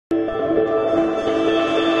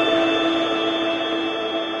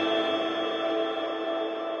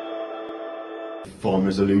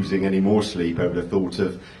farmers are losing any more sleep over the thought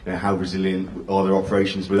of how resilient are their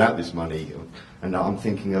operations without this money. And I'm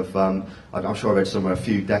thinking of, I'm sure I read somewhere a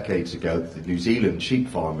few decades ago that New Zealand sheep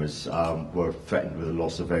farmers were threatened with the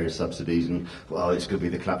loss of various subsidies, and well, it's going to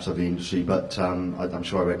be the collapse of the industry, but I'm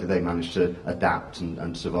sure I read that they managed to adapt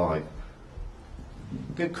and survive.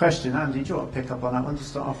 Good question. Andy, do you want to pick up on that one to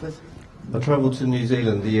start off with? I travelled to New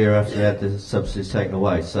Zealand the year after they had the subsidies taken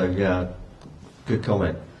away, so yeah, good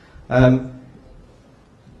comment.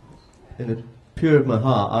 In the pure of my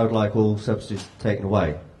heart, I would like all subsidies taken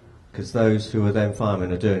away, because those who are then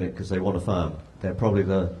farming are doing it because they want to farm. They're probably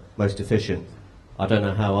the most efficient. I don't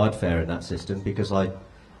know how I'd fare in that system, because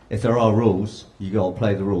if there are rules, you got to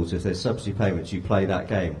play the rules. If there's subsidy payments, you play that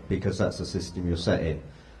game, because that's the system you're set in.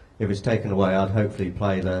 If it's taken away, I'd hopefully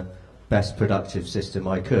play the best productive system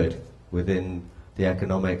I could within the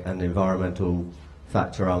economic and environmental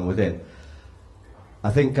factor I'm within.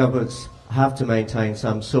 I think governments have to maintain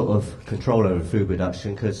some sort of control over food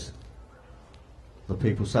production, because the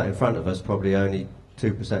people sat in front of us probably only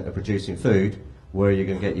 2% are producing food. Where are you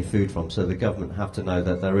going to get your food from? So the government have to know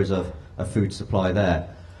that there is a food supply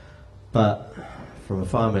there. But from a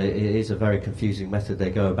farmer, it is a very confusing method they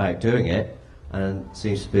go about doing it, and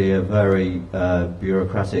seems to be a very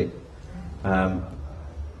bureaucratic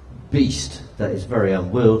beast that is very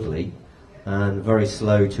unwieldy and very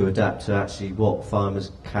slow to adapt to actually what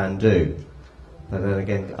farmers can do. But then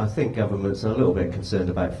again, I think governments are a little bit concerned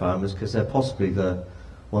about farmers, because they're possibly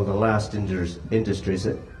one of the last industries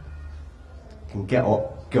that can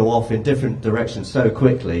go off in different directions so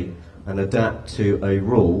quickly and adapt to a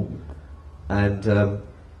rule. And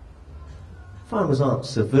farmers aren't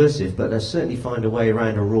subversive, but they certainly find a way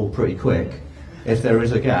around a rule pretty quick if there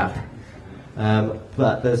is a gap.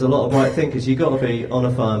 But there's a lot of right thinkers. You've got to be on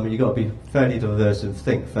a farm, you've got to be fairly diverse and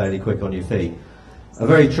think fairly quick on your feet. A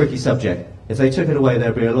very tricky subject. If they took it away,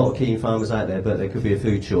 there'd be a lot of keen farmers out there, but there could be a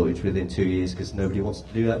food shortage within 2 years because nobody wants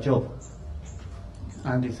to do that job.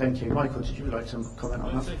 Andy, thank you. Michael, did you like to comment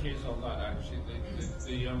on that? I think it's on that actually.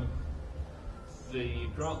 The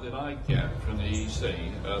grant that I get from the EC,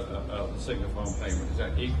 the single farm payment, is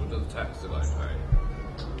equal to the tax that I pay.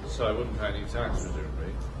 So I wouldn't pay any tax,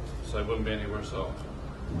 presumably. So I wouldn't be any worse off.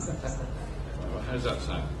 Well, how does that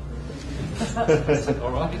sound?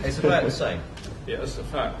 All right? It's about the same. Yeah, that's a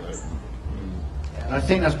fact, though. And I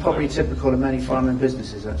think that's probably typical of many farming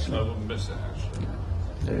businesses, actually. I wouldn't miss it, actually.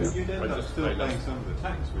 But you'd end up still paying some of the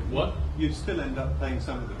tax, wouldn't you? What? You'd still end up paying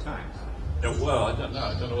some of the tax. Yeah, well, I don't know.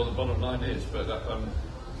 I don't know what the bottom line is, but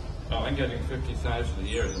I'm getting $50,000 a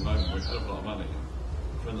year at the moment, which is a lot of money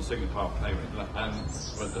from the single farm payment, but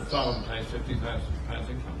the farm pays £50,000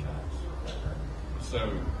 income tax. So,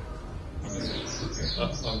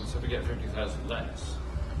 so if we get 50,000 less,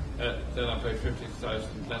 then I pay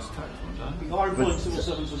 50,000 less tax on that. You're employing civil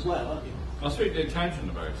servants as well, aren't you? I'll speak to the accountant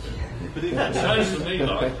about it. But it sounds to me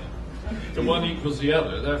like the one equals the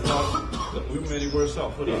other, therefore we wouldn't be any worse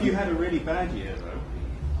off, would I? If you had a really bad year, though,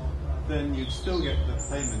 then you'd still get the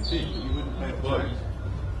payment in, you wouldn't pay the tax.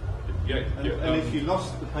 And if you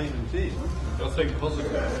lost the payment in... I think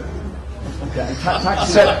positive.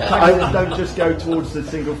 Taxes don't just go towards the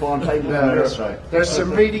single farm payment. No, that's right. There's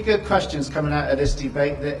some really good questions coming out of this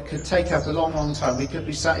debate that could take up a long, long time. We could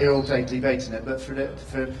be sat here all day debating it, but for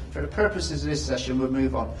the purposes of this session, we'll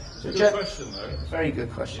move on. So, Good question, though. Very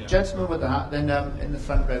good question. Yeah. Gentleman with the hat, then in the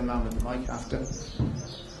front row, man with the mic after.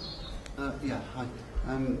 Hi.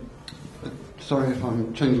 Sorry if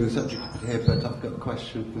I'm changing the subject here, but I've got a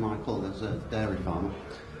question for Michael as a dairy farmer.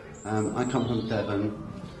 I come from Devon,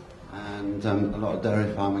 and a lot of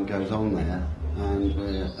dairy farming goes on there, and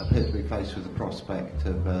we appear to be faced with the prospect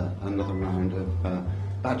of another round of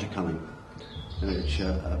badger culling, which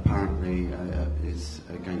apparently is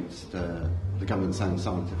against the government's own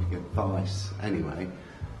scientific advice anyway,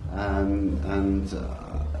 and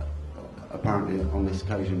apparently on this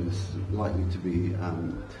occasion is likely to be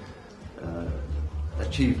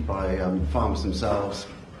achieved by farmers themselves,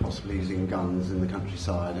 possibly using guns in the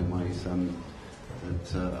countryside in ways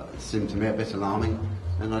that seem to me a bit alarming.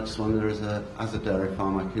 And I just wonder, as a dairy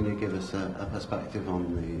farmer, can you give us a perspective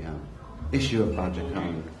on the issue of badger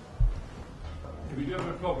culling? We do have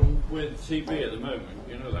a problem with TB at the moment,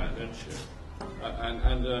 you know that, don't you?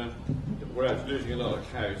 And we're out losing a lot of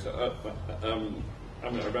cows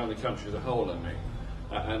around the country as a whole, I mean.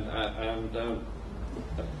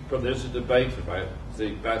 But there's a debate about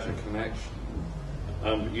the badger connection.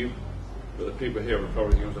 But the people here would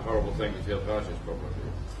probably think it was a horrible thing to kill badgers, probably.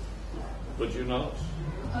 Would you not?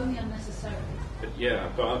 Only unnecessarily. Yeah,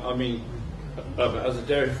 but I mean, as a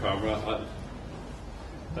dairy farmer,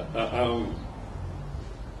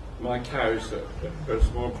 my cows are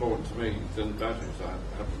more important to me than badgers, I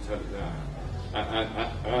have to tell you that.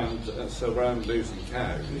 And so where I'm losing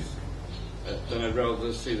cows, then I'd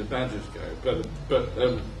rather see the badgers go. But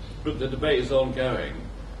the debate is ongoing.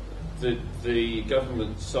 The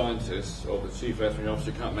government scientist or the chief veterinary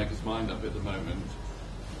officer can't make his mind up at the moment,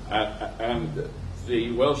 and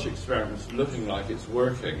the Welsh experiment's looking like it's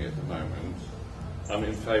working at the moment. I'm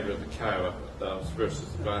in favour of the cow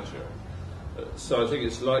versus the badger. So I think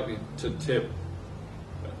it's likely to tip,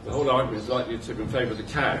 the whole argument is likely to tip in favour of the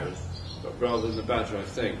cows, but rather than the badger, I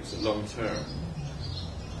think, it's long term.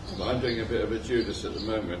 But I'm doing a bit of a Judas at the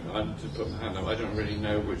moment. I'm to put my hand up. I don't really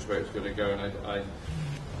know which way it's going to go, and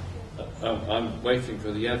I'm waiting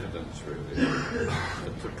for the evidence, really,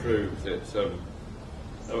 to prove that.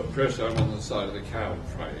 Personally, I'm on the side of the cow, I'm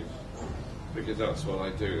afraid, because that's what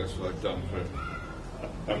I do. That's what I've done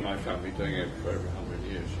and my family doing it for over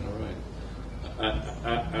 100 years. You know, right?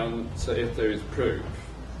 And so, if there is proof,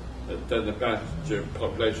 then the badger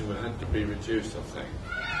population will have to be reduced, I think.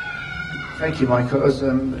 Thank you, Michael.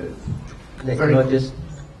 Nick, can I just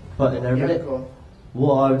butt in there a minute? Go on.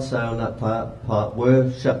 What I would say on that part,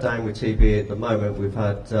 we're shut down with TB at the moment. We've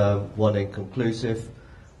had one inconclusive.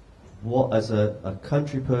 What, as a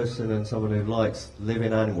country person and someone who likes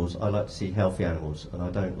living animals, I like to see healthy animals, and I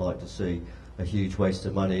don't like to see a huge waste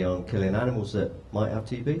of money on killing animals that might have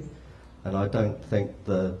TB. And I don't think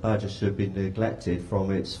the badger should be neglected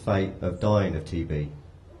from its fate of dying of TB.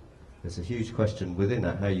 There's a huge question within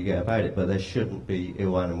that, how you get about it, but there shouldn't be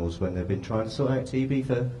ill animals when they've been trying to sort out TB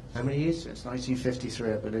for how many years? Since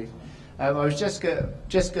 1953, I believe. I was just go.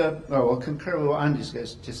 Well, I'll concur with what Andy's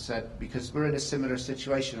just said, because we're in a similar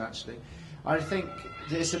situation, actually. I think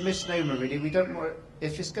it's a misnomer, really. We don't want,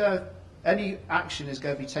 if it's any action is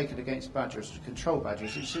going to be taken against badgers to control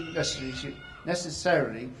badgers, it shouldn't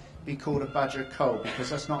necessarily be called a badger cull,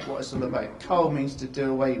 because that's not what it's all about. Cull means to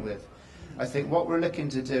do away with. I think what we're looking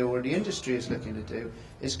to do, or the industry is looking to do,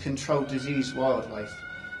 is control diseased wildlife.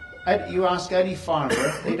 You ask any farmer,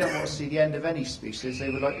 they don't want to see the end of any species,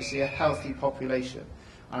 they would like to see a healthy population.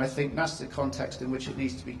 And I think that's the context in which it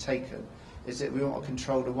needs to be taken, is that we want to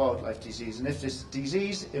control the wildlife disease. And if there's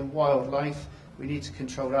disease in wildlife, we need to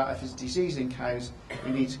control that. If there's disease in cows,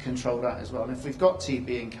 we need to control that as well. And if we've got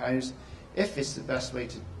TB in cows, if it's the best way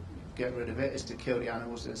to get rid of it is to kill the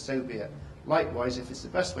animals, then so be it. Likewise, if it's the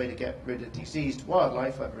best way to get rid of diseased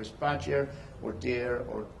wildlife, whether it's badger or deer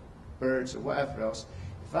or birds or whatever else,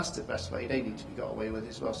 if that's the best way, they need to be got away with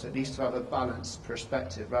as well. So it needs to have a balanced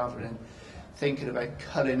perspective rather than thinking about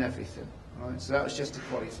culling everything. Right? So that was just to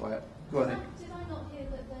qualify it. Go on then. Did I not hear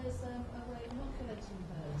that there's a way of inoculating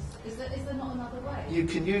birds? Is there not another way? You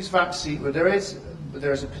can use vaccine. Well, there is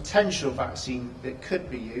a potential vaccine that could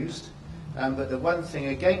be used, but the one thing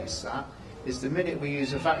against that is the minute we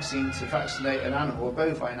use a vaccine to vaccinate an animal, a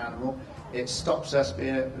bovine animal, it stops us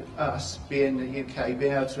being the UK,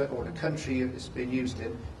 being able to, or the country it's been used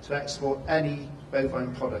in, to export any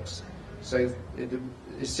bovine products. So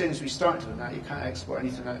as soon as we start doing that, you can't export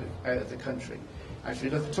anything out of the country. Actually,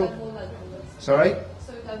 sorry?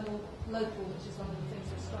 So they're more local, which is one of the things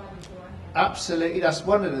we're striving for, right? Absolutely, that's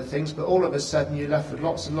one of the things, but all of a sudden you're left with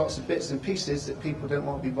lots and lots of bits and pieces that people don't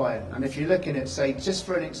want to be buying. And if you're looking at, say, just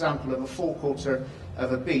for an example of a forequarter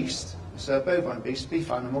of a beast, so a bovine beast, beef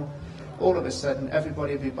animal, all of a sudden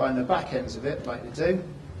everybody will be buying the back ends of it, like they do.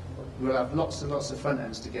 We'll have lots and lots of front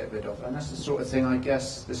ends to get rid of. And that's the sort of thing, I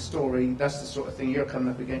guess, that's the sort of thing you're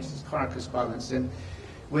coming up against, is carcass balancing,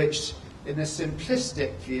 which in a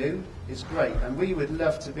simplistic view is great, and we would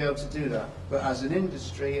love to be able to do that. But as an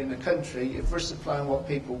industry in the country, if we're supplying what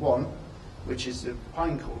people want, which is the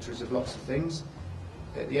pine quarters of lots of things,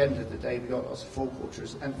 at the end of the day we've got lots of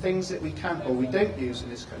forequarters and things that we can't or we don't use in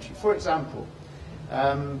this country. For example,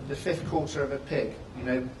 the fifth quarter of a pig. You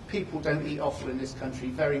know, people don't eat offal in this country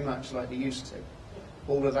very much like they used to.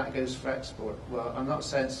 All of that goes for export. Well, I'm not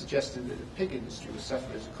suggesting that the pig industry will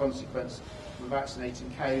suffer as a consequence from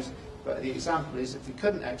vaccinating cows, but the example is if we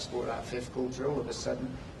couldn't export that fifth quarter, all of a sudden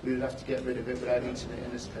we would have to get rid of it without eating it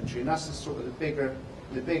in this country. And that's the sort of the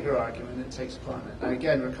bigger argument that takes part in it. Now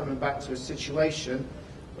again, we're coming back to a situation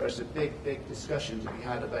where there's a big discussion to be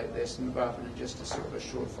had about this, and rather than just a sort of a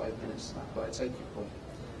short 5 minutes. But I take your point.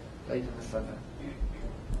 Lady in the front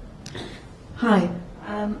there. Hi.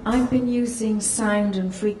 I've been using sound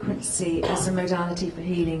and frequency as a modality for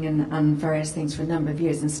healing and various things for a number of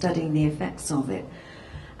years and studying the effects of it.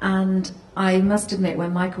 And I must admit,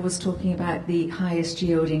 when Michael was talking about the highest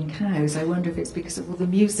yielding cows, I wonder if it's because of all the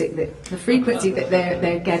music, the frequency that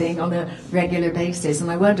they're getting on a regular basis. And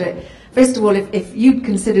I wonder, first of all, if you'd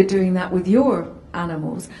consider doing that with your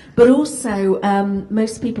animals, but also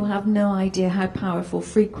most people have no idea how powerful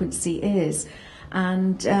frequency is.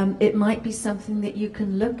 And it might be something that you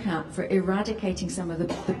can look at for eradicating some of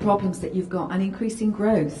the problems that you've got and increasing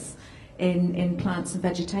growth in plants and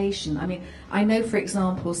vegetation. I mean, I know, for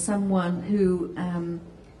example, someone who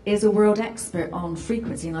is a world expert on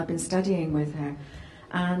frequency, and I've been studying with her.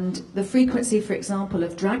 And the frequency, for example,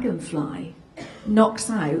 of dragonfly knocks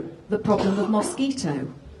out the problem of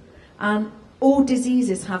mosquito. And all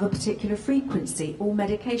diseases have a particular frequency. All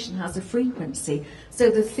medication has a frequency.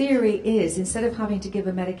 So the theory is, instead of having to give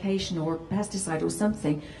a medication or a pesticide or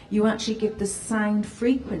something, you actually give the sound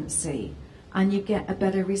frequency and you get a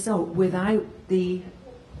better result without the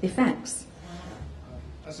effects.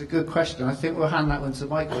 That's a good question. I think we'll hand that one to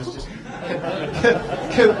Michael. It's just,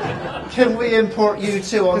 can we import you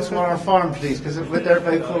two onto our farm, please? Because with their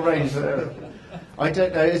vocal range, I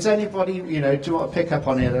don't know. Is anybody, do you want to pick up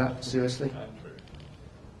on any of that, seriously?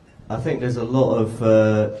 I think there's a lot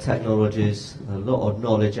of technologies, a lot of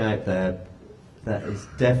knowledge out there that is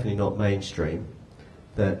definitely not mainstream,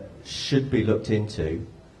 that should be looked into.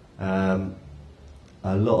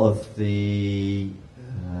 A lot of the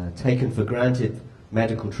taken for granted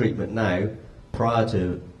medical treatment now, prior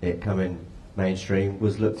to it coming mainstream,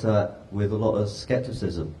 was looked at with a lot of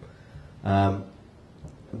scepticism.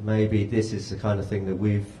 Maybe this is the kind of thing that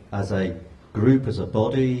we've, as a group, as a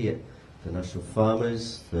body, the national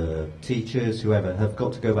farmers, the teachers, whoever, have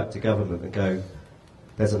got to go back to government and go,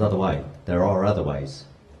 there's another way. There are other ways.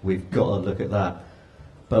 We've got to look at that.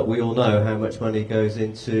 But we all know how much money goes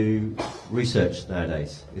into research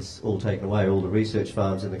nowadays. It's all taken away. All the research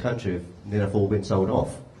farms in the country have nearly all been sold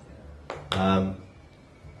off.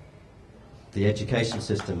 The education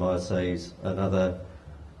system, I would say, is another.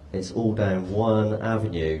 It's all down one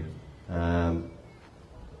avenue.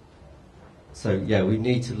 So yeah, we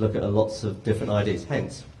need to look at lots of different ideas.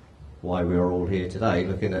 Hence, why we are all here today,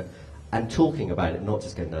 looking at and talking about it, not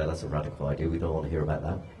just going, no, that's a radical idea. We don't want to hear about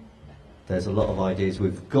that. There's a lot of ideas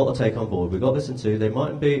we've got to take on board. We've got to listen to. They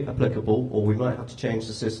mightn't be applicable, or we might have to change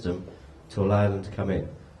the system to allow them to come in.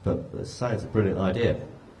 But it sounds a brilliant idea.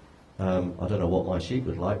 I don't know what my sheep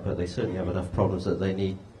would like, but they certainly have enough problems that they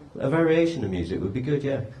need a variation of music. Would be good,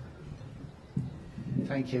 yeah.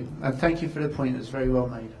 Thank you. And thank you for the point. It's very well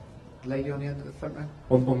made. Lady on the end of the front row.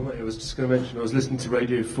 One way I was just going to mention, I was listening to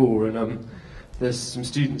Radio 4, and there's some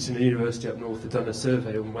students in the university up north that done a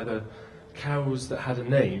survey on whether cows that had a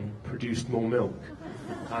name produced more milk.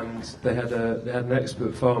 And they had an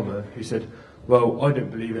expert farmer who said, well, I don't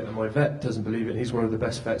believe it, and my vet doesn't believe it, and he's one of the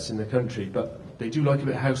best vets in the country, but they do like a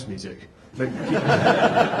bit of house music.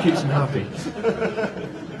 Keeps them happy.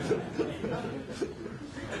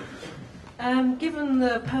 Given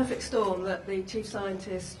the perfect storm that the chief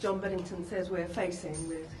scientist John Beddington says we're facing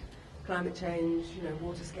with climate change,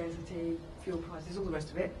 water scarcity, fuel prices, all the rest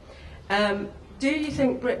of it, do you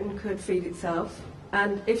think Britain could feed itself?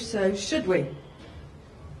 And if so, should we?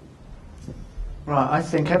 Right, I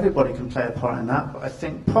think everybody can play a part in that, but I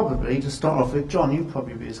think probably, to start off with, John, you'd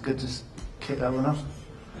probably be as good to kick that one off.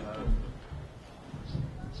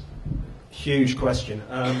 Huge question.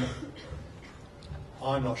 I'm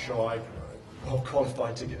not sure I'm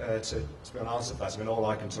qualified to be an answer to that. I mean, all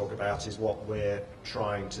I can talk about is what we're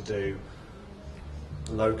trying to do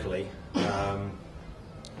locally.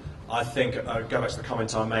 I think, go back to the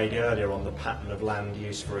comment I made earlier on the pattern of land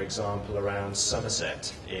use, for example, around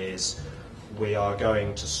Somerset, is we are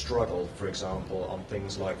going to struggle, for example, on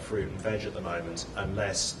things like fruit and veg at the moment,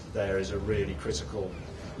 unless there is a really critical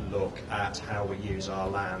look at how we use our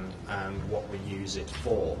land and what we use it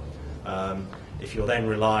for. If you're then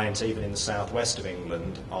reliant, even in the southwest of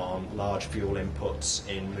England, on large fuel inputs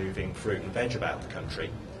in moving fruit and veg about the country,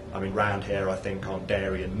 I mean, round here, I think on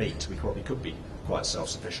dairy and meat, we probably could be quite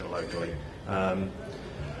self-sufficient locally. I'm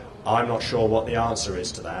not sure what the answer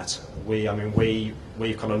is to that. We've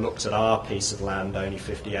kind of looked at our piece of land, only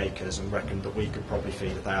 50 acres, and reckoned that we could probably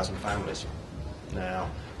feed 1,000 families. Now,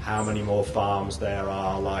 how many more farms there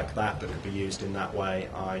are like that that could be used in that way,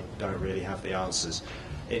 I don't really have the answers.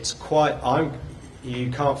 It's quite,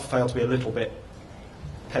 you can't fail to be a little bit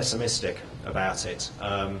pessimistic about it,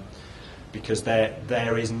 because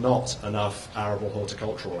there is not enough arable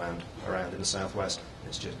horticultural land around in the southwest.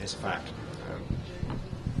 It's a fact.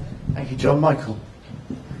 Thank you, John. Michael.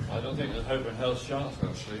 I don't think there's hope in hell's chance,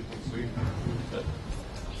 actually.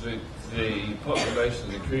 The population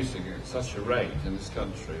is increasing at such a rate in this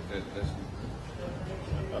country that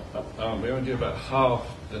we only do about half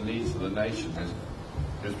the needs of the nation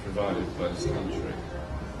is provided by this country.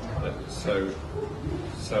 So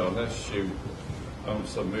unless you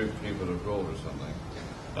move people abroad or something,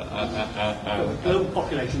 global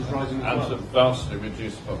population is rising as and well. to vastly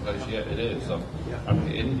reduce the population. Yeah, it is. I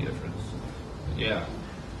mean, India, for instance. Yeah.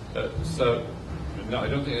 So, no, I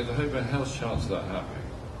don't think there's a hope in hell's chance of that happening.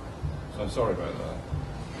 So I'm sorry about that.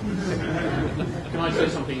 Can I say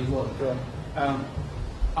something as well?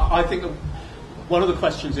 I think that one of the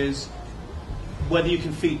questions is whether you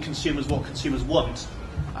can feed consumers what consumers want.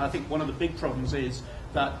 I think one of the big problems is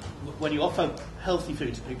that when you offer healthy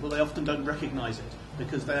food to people, they often don't recognise it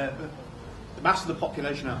because the mass of the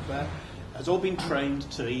population out there has all been trained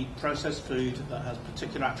to eat processed food that has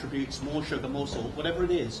particular attributes, more sugar, more salt, whatever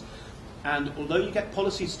it is. And although you get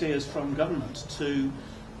policy steers from government to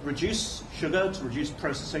reduce sugar, to reduce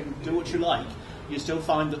processing, do what you like, you still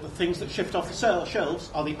find that the things that shift off the shelves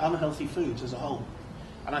are the unhealthy foods as a whole.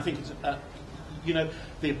 And I think it's,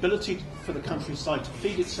 the ability for the countryside to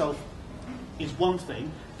feed itself is one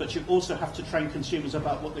thing, but you also have to train consumers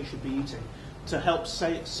about what they should be eating to help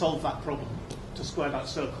solve that problem, to square that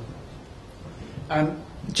circle.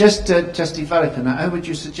 Just developing that, how would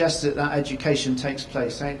you suggest that education takes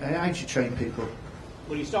place? How do you train people?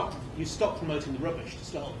 Well, you stop promoting the rubbish to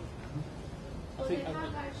start with. Well, they have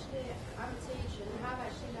actually, I'm a teacher, and have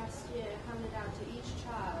actually last year handed out to each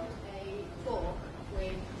child a book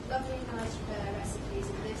with lovely nice recipes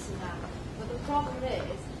and this and that. But the problem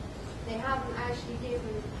is, they haven't actually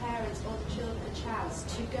given the parents or the children a chance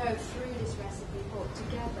to go through this recipe book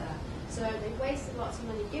together. So they've wasted lots of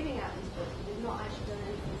money giving out these books, but they've not actually done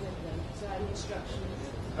anything with them. So any instructions.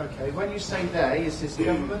 Okay, when you say they, is this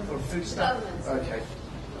government or food staff? Government. Okay.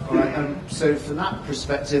 All right. So from that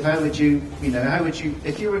perspective, how would you,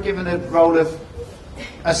 if you were given a role of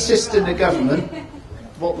assisting the government,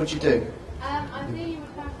 what would you do? I think you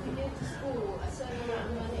would have to give to school a certain amount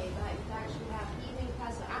of money, like to actually have evening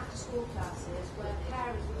classes, after school classes, where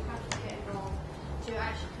parents would have to get involved to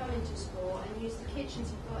actually come into school and use the kitchens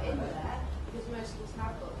you've got in there, because most schools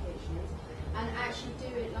have got kitchens, and actually do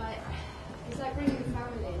it like, it's like bringing the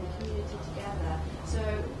family and the community together. So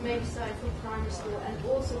maybe starting from primary school and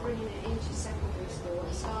also bringing it into secondary school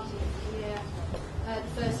and starting at the year, the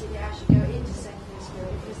first year they actually go into secondary school,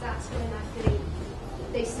 because that's when I think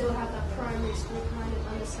they still have that primary school kind of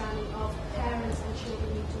understanding of parents and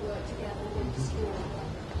children need to work together with the school.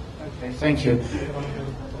 Okay, thank you.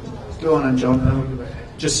 Go on, John.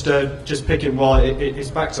 Just picking one, it's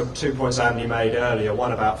back to 2 points Andy made earlier,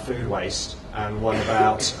 one about food waste and one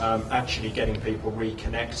about actually getting people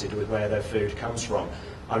reconnected with where their food comes from.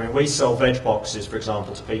 I mean, we sell veg boxes, for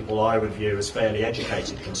example, to people I would view as fairly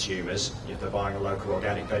educated consumers, if they're buying a local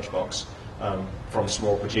organic veg box from a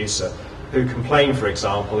small producer, who complain, for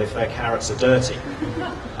example, if their carrots are dirty.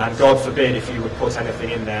 And God forbid if you would put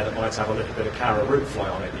anything in there that might have a little bit of carrot root fly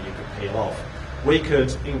on it that you could peel off. We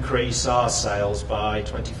could increase our sales by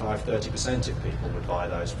 25-30% if people would buy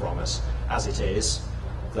those from us. As it is,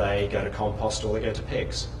 they go to compost or they go to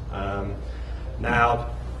pigs. Now,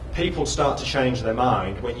 people start to change their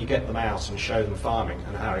mind when you get them out and show them farming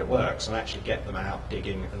and how it works, and actually get them out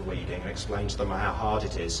digging and weeding and explain to them how hard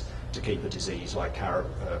it is to keep a disease like a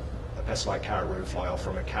pest like carrot root fly off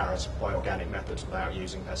from a carrot by organic methods without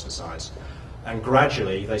using pesticides. And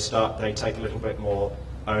gradually they take a little bit more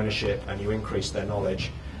ownership, and you increase their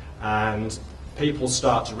knowledge, and people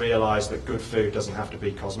start to realise that good food doesn't have to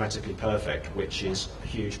be cosmetically perfect, which is a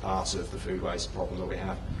huge part of the food waste problem that we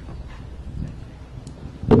have.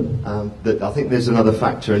 I think there's another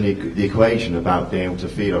factor in the equation about being able to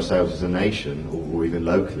feed ourselves as a nation, or even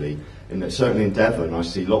locally, in that certainly in Devon I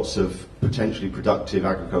see lots of potentially productive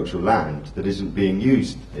agricultural land that isn't being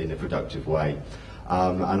used in a productive way.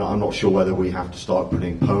 And I'm not sure whether we have to start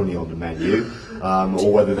putting pony on the menu,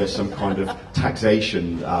 or whether there's some kind of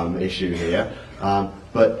taxation issue here.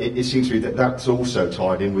 But it seems to me that that's also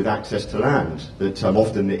tied in with access to land. That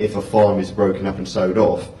often if a farm is broken up and sold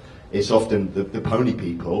off, it's often the pony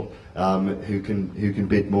people who can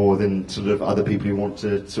bid more than sort of other people who want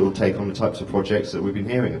to sort of take on the types of projects that we've been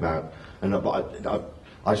hearing about. And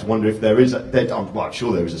I just wonder if there is. I'm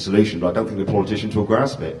sure there is a solution, but I don't think the politicians will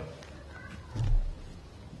grasp it.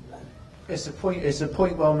 It's a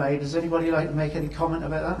point well made. Does anybody like to make any comment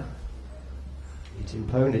about that? Eating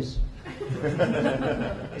ponies.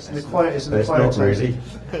 It's in the quiet. It's in the quiet. Not really.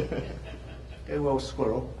 Go well,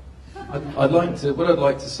 squirrel. I'd like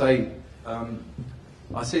to say,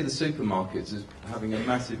 I see the supermarkets as having a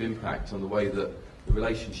massive impact on the way that the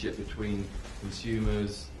relationship between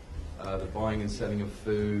consumers, the buying and selling of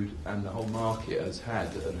food, and the whole market has had,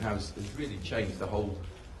 and has really changed the whole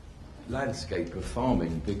landscape of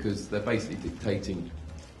farming, because they're basically dictating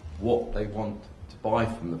what they want to buy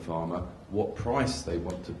from the farmer, what price they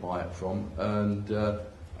want to buy it from, and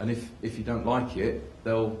and if you don't like it,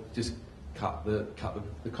 they'll just cut the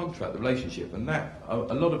contract, the relationship, and that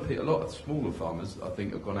a lot of smaller farmers, I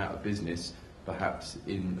think, have gone out of business. Perhaps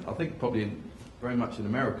very much in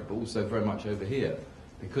America, but also very much over here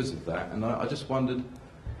because of that. And I just wondered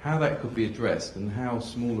how that could be addressed and how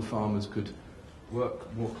smaller farmers could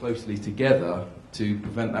work more closely together to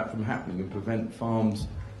prevent that from happening and prevent farms,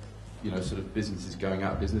 sort of businesses going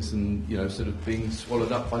out of business and, sort of being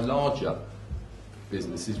swallowed up by larger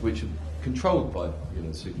businesses which are controlled by,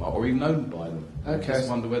 the supermarket or even owned by them. Okay. I just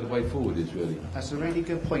wonder where the way forward is, really. That's a really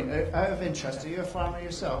good point. Out of interest, are you a farmer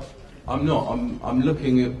yourself? I'm not. I'm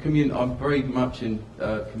looking at I'm very much in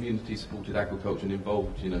community-supported agriculture and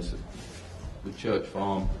involved, with Church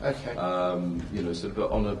Farm. Okay. Sort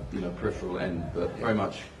of on a peripheral end, but very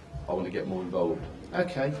much I want to get more involved.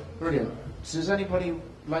 Okay, brilliant. So does anybody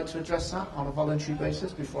like to address that on a voluntary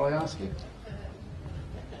basis before I ask you?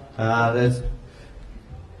 There's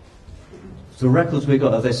the records we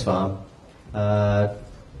got of this farm.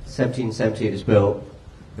 1770 it was built.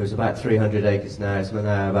 It was about 300 acres now. It's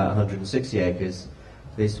now about 160 acres.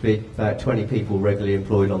 There used to be about 20 people regularly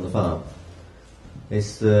employed on the farm.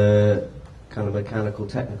 It's the kind of mechanical,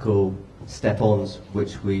 technical step-ons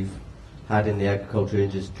which we've had in the agriculture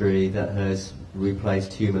industry that has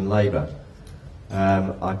replaced human labour.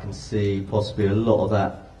 I can see possibly a lot of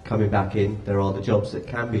that coming back in. There are the jobs that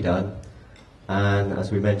can be done, and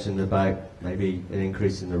as we mentioned about maybe an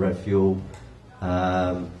increase in the red fuel,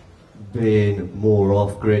 being more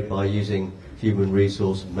off-grid by using human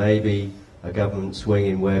resource, maybe a government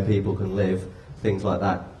swinging where people can live, things like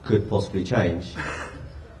that could possibly change.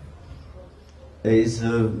 It's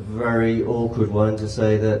a very awkward one to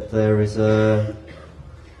say that there is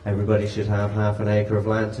everybody should have half an acre of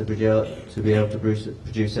land to be able to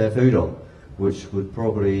produce their food on, which would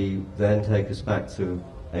probably then take us back to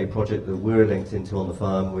a project that we're linked into on the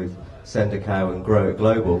farm with Send a Cow and Grow It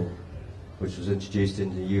Global, which was introduced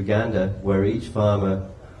into Uganda, where each farmer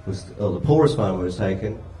the poorest farmer was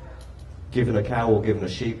taken, given a cow or given a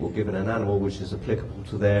sheep or given an animal which is applicable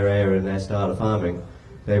to their area and their style of farming.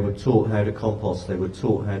 They were taught how to compost, they were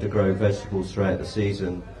taught how to grow vegetables throughout the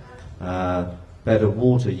season, better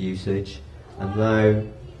water usage, and now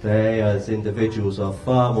they as individuals are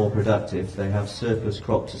far more productive. They have surplus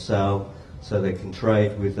crop to sell, so they can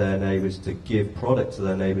trade with their neighbours to give product to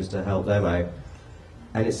their neighbours to help them out.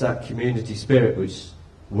 And it's that community spirit which,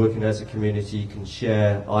 working as a community, you can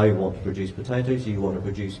share. I want to produce potatoes, you want to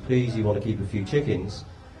produce peas, you want to keep a few chickens.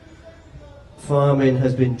 Farming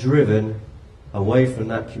has been driven away from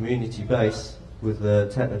that community base with the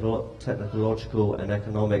technological and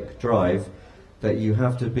economic drive that you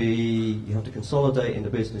have to consolidate in the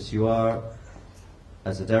business you are.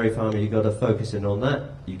 As a dairy farmer, you've got to focus in on that.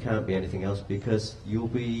 You can't be anything else because you'll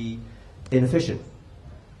be inefficient.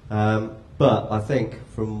 But I think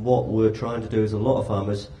from what we're trying to do as a lot of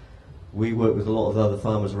farmers, we work with a lot of other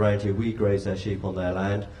farmers around here, we graze their sheep on their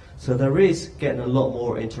land, so there is getting a lot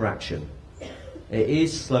more interaction. It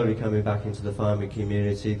is slowly coming back into the farming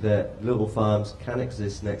community that little farms can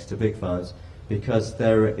exist next to big farms because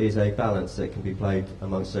there is a balance that can be played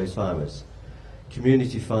amongst those farmers.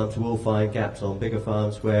 Community farms will find gaps on bigger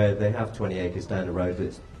farms where they have 20 acres down the road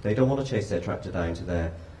that they don't want to chase their tractor down to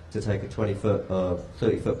there to take a 20-foot or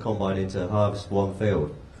 30-foot combine into harvest one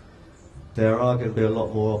field. There are going to be a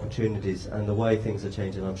lot more opportunities, and the way things are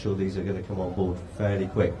changing, I'm sure these are going to come on board fairly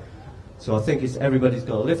quick. So I think everybody's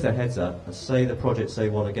got to lift their heads up and say the projects they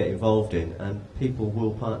want to get involved in, and people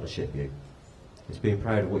will partnership you. It's being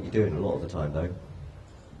proud of what you're doing a lot of the time, though.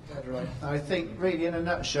 That's right. I think, really, in a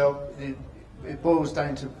nutshell, it boils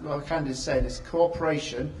down to, like Candice said, it's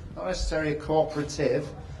cooperation, not necessarily a cooperative,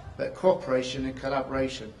 but cooperation and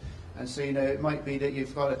collaboration. And so, it might be that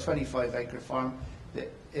you've got a 25-acre farm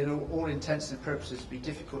that, in all intents and purposes, would be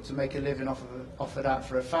difficult to make a living off of that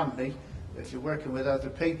for a family. But if you're working with other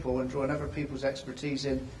people and drawing other people's expertise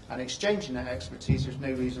in and exchanging that expertise, there's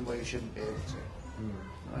no reason why you shouldn't be able to.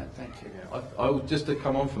 Right, thank you. I just to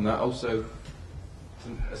come on from that, also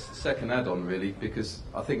a second add-on really, because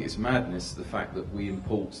I think it's madness the fact that we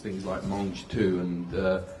import things like mange too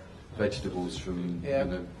and vegetables from,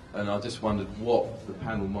 and I just wondered what the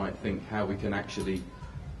panel might think, how we can actually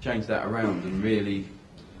change that around and really,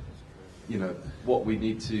 what we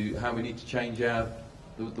need to, how we need to change our,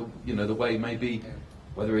 the way maybe,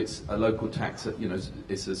 whether it's a local tax,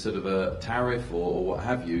 it's a sort of a tariff or what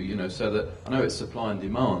have you, so that, I know it's supply and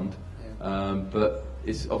demand, but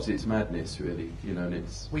it's obviously it's madness really, and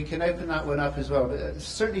it's... We can open that one up as well, but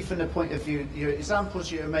certainly from the point of view, your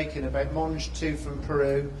examples you're making about mange 2 from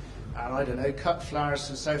Peru, and I don't know, cut flowers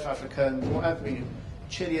from South Africa and whatever,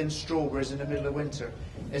 Chilean strawberries in the middle of winter.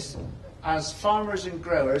 As farmers and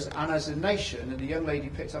growers, and as a nation, and the young lady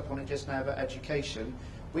picked up on it just now about education,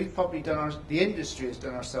 we've probably the industry has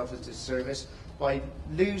done ourselves a disservice by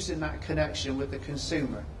losing that connection with the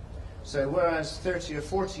consumer. So whereas 30 or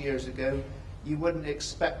 40 years ago, you wouldn't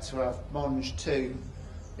expect to have Monge 2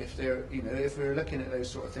 if if we were looking at those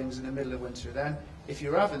sort of things in the middle of winter then. If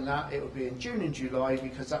you're having that, it would be in June and July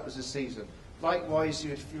because that was the season. Likewise,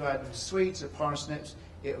 if you had Swedes or parsnips,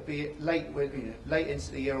 it would be late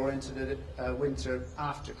into the year or into the winter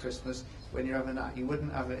after Christmas when you're having that. You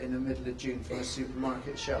wouldn't have it in the middle of June from a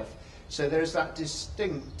supermarket shelf. So there's that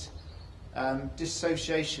distinct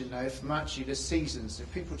dissociation now from actually the seasons. So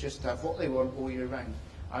people just have what they want all year round.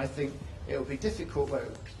 I think it would be difficult, well,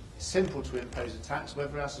 simple to impose a tax.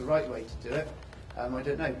 Whether that's the right way to do it, I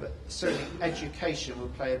don't know. But certainly education will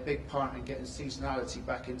play a big part in getting seasonality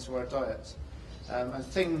back into our diets. And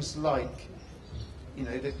things like,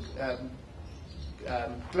 the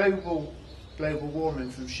global warming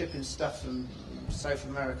from shipping stuff from South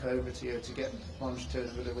America over to here to get Monge 2 in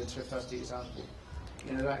the middle of winter, if that's the example.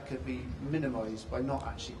 That could be minimised by not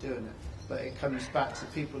actually doing it. But it comes back to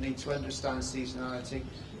people need to understand seasonality.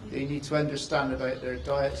 They need to understand about their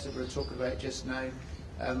diets that we were talking about just now,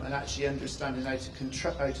 and actually understanding how to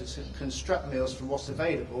construct meals from what's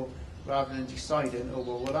available, rather than deciding, oh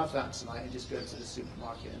well, we'll have that tonight and just go to the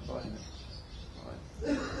supermarket and buying it. All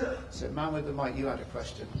right. So, man with the mic, you had a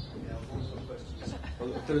question.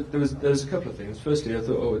 Well, there was a couple of things. Firstly, I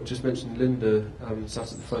thought I'd just mention Linda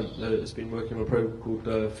sat at the front has been working on a program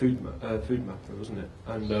called Food Mapper, wasn't it?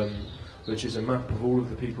 And which is a map of all of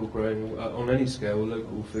the people growing on any scale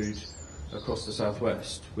local food across the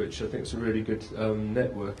southwest, which I think is a really good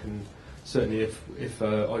network. And certainly, if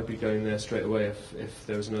I'd be going there straight away if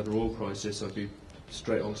there was another oil crisis, I'd be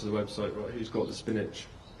straight onto the website. Right, who's got the spinach,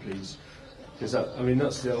 please? Because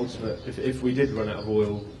that's the ultimate. If we did run out of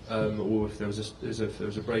oil, or if there was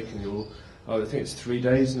a break in the oil, I think it's 3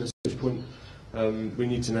 days, and at which point we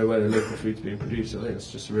need to know where the local food's being produced. I think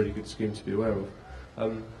it's just a really good scheme to be aware of.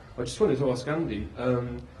 I just wanted to ask Andy,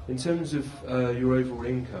 in terms of your overall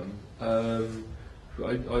income, I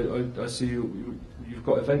see you've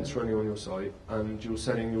got events running on your site, and you're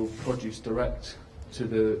selling your produce direct to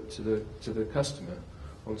the customer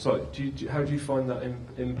on site. How do you find that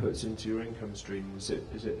inputs into your income stream? Is it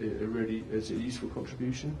a useful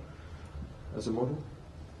contribution as a model?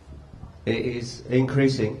 It is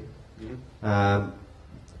increasing. Mm-hmm.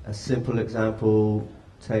 A simple example: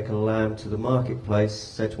 take a lamb to the marketplace,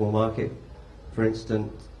 Sedgemoor Market, for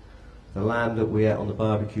instance. The lamb that we ate on the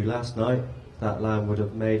barbecue last night, that lamb would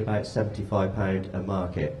have made about £75 at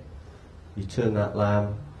market. You turn that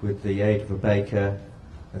lamb with the aid of a baker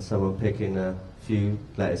and someone picking a few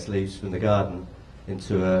lettuce leaves from the garden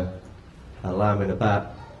into a lamb in a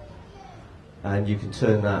bat, and you can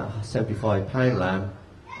turn that £75 lamb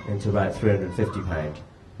into about £350.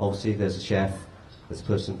 Obviously there's a chef, there's a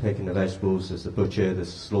person picking the vegetables, there's the butcher,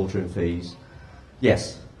 there's the slaughtering fees.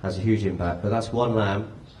 Yes, has a huge impact, but that's one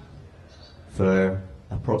lamb for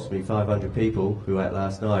approximately 500 people who ate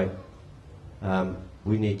last night.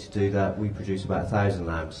 We need to do that. We produce about 1,000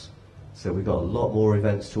 lambs. So we've got a lot more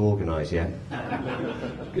events to organise yet.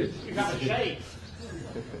 Good. You got a shave.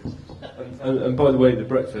 And by the way, the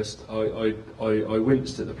breakfast, I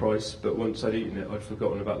winced at the price, but once I'd eaten it, I'd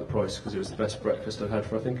forgotten about the price because it was the best breakfast I've had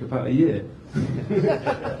for, I think, about a year.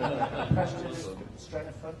 Questions? Straight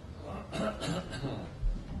in front.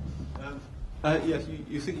 Yes,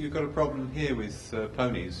 you think you've got a problem here with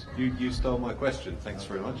ponies. You stole my question. Thanks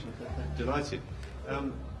very much. Delighted.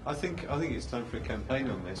 I think it's time for a campaign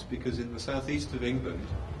on this, because in the southeast of England,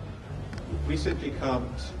 we simply can't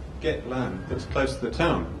get land that's close to the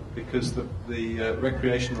town because the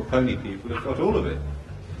recreational pony people have got all of it.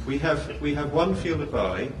 We have one field of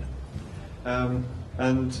barley and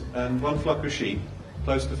one flock of sheep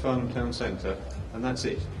close to Farnham town centre, and that's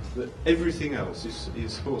it. But everything else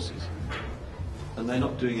is horses, and they're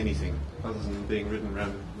not doing anything other than being ridden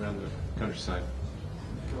around the countryside.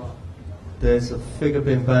 There's a figure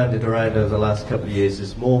been bandied around over the last couple of years.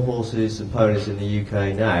 There's more horses and ponies in the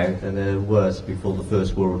UK now than there was before the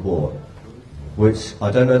First World War, which I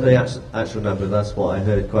don't know the actual number. That's what I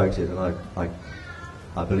heard quoted, and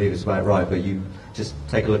I believe it's about right. But you just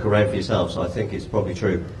take a look around for yourself. So I think it's probably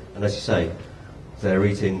true. And as you say, they're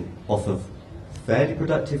eating off of fairly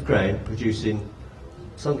productive ground, producing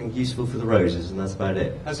something useful for the roses, and that's about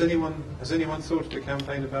it. Has anyone thought of a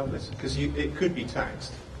campaign about this? Because it could be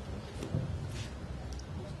taxed.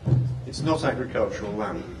 It's not agricultural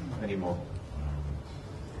land anymore.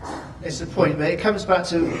 It's the point, but it comes back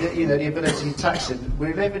to the ability to tax it.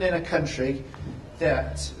 We're living in a country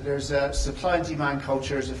that there's a supply and demand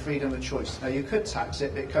culture as a freedom of choice. Now you could tax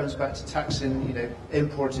it, but it comes back to taxing,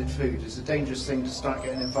 imported food. It's a dangerous thing to start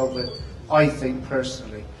getting involved with, I think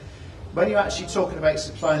personally. When you're actually talking about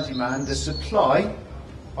supply and demand, the supply,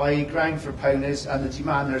 i.e. ground for ponies, and the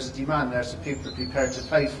demand, there's a demand there, so people are prepared to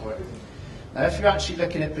pay for it. Now if you're actually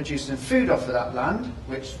looking at producing food off of that land,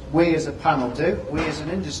 which we as a panel do, we as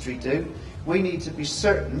an industry do, we need to be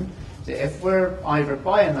certain that if we're either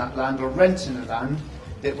buying that land or renting the land,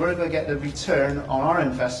 that we're going to get the return on our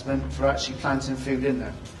investment for actually planting food in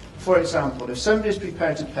there. For example, if somebody's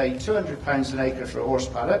prepared to pay £200 an acre for a horse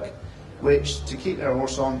paddock, which to keep their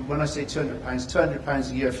horse on, when I say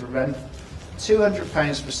 £200 a year for rent,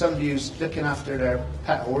 £200 for somebody who's looking after their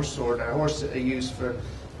pet horse or their horse that they use for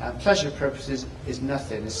pleasure purposes is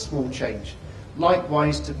nothing, it's small change.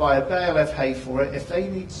 Likewise, to buy a bale of hay for it, if they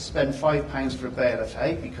need to spend £5 for a bale of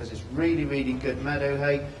hay, because it's really, really good meadow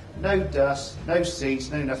hay, no dust, no seeds,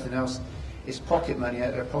 no nothing else, it's pocket money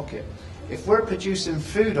out of their pocket. If we're producing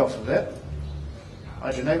food off of it,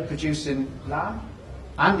 I don't know, producing lamb,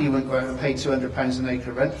 Andy wouldn't go out and pay £200 an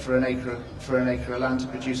acre rent for an acre of land to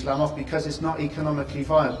produce lamb off because it's not economically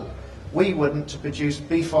viable. We wouldn't to produce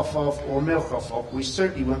beef off of or milk off of. We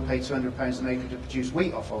certainly wouldn't pay £200 an acre to produce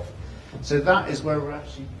wheat off of. So that is where we're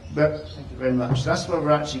actually, thank you very much, that's where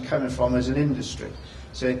we're actually coming from as an industry.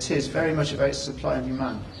 So it is very much about supply and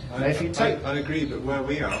demand. I agree, but where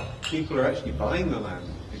we are, people are actually buying the land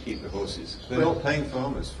to keep the horses. They're not paying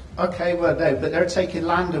farmers. Okay, well no, but they're taking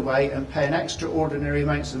land away and paying extraordinary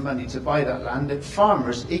amounts of money to buy that land. That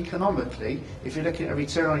farmers, economically, if you're looking at a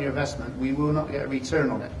return on your investment, we will not get a return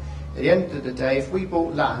on it. At the end of the day, if we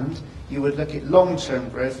bought land, you would look at long-term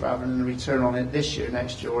growth rather than a return on it this year,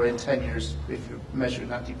 next year, or in 10 years, if you're measuring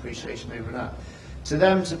that depreciation over that. To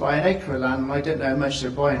them, to buy an acre of land, and I don't know how much they're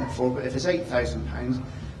buying it for, but if it's £8,000,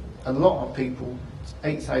 a lot of people,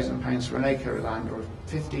 £8,000 for an acre of land, or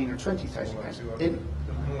 15 or £20,000.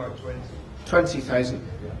 20,000.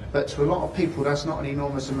 But to a lot of people, that's not an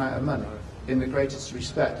enormous amount of money, in the greatest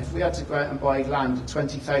respect. If we had to go out and buy land at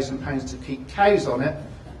 £20,000 to keep cows on it,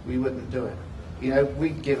 we wouldn't do it.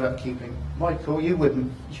 We'd give up keeping. Michael, you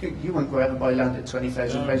wouldn't go out and buy land at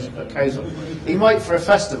 £20,000 to put cows on. He might for a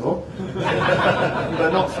festival, but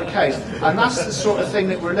not for cows. And that's the sort of thing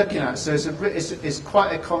that we're looking at. So it's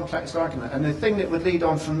quite a complex argument. And the thing that would lead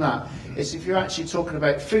on from that is if you're actually talking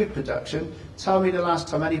about food production, tell me the last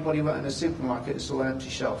time anybody went in a supermarket and saw an empty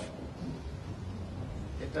shelf.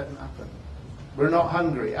 It doesn't happen. We're not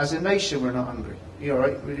hungry. As a nation, we're not hungry. You're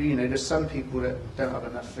right. There's some people that don't have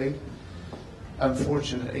enough food,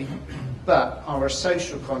 unfortunately. But our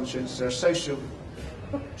social conscience, our social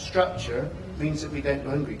structure means that we don't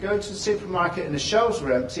go hungry. Go into the supermarket and the shelves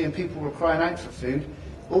were empty and people were crying out for food.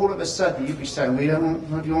 All of a sudden you'd be saying, we don't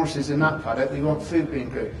want the horses in that paddock, we want food being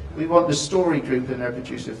grown. We want the Story Group in there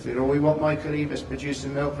producing food, or we want Michael Eavis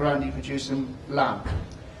producing milk, or Andy producing lamb.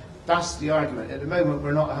 That's the argument. At the moment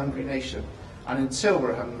we're not a hungry nation. And until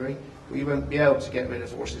we're hungry, we won't be able to get rid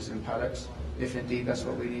of horses in paddocks, if indeed that's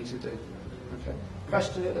what we need to do. Okay.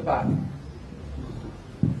 Question at the back.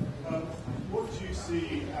 What do you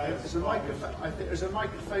see as... There's a microphone. I think there's a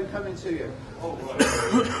microphone coming to you. Oh, right.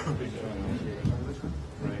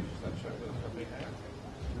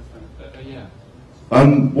 Yeah.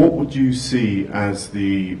 What would you see as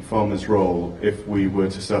the farmer's role if we were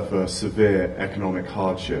to suffer severe economic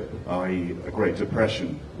hardship, i.e. a Great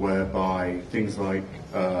Depression, whereby things like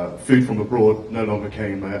food from abroad no longer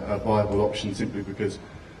became a viable option simply because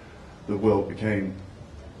the world became,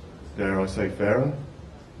 dare I say, fairer?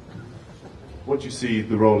 What do you see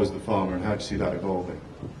the role as the farmer and how do you see that evolving?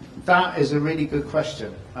 That is a really good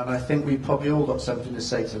question, and I think we've probably all got something to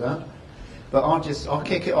say to that. But I'll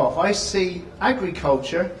kick it off. I see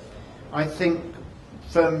agriculture, I think,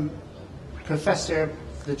 from Professor,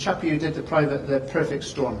 the chap who did the perfect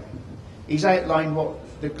storm. He's outlined what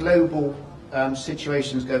the global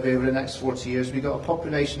situation is going to be over the next 40 years. We've got a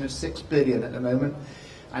population of 6 billion at the moment,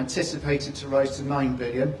 anticipated to rise to 9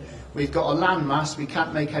 billion. We've got a land mass, we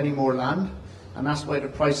can't make any more land, and that's why the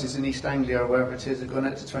prices in East Anglia or wherever it is are going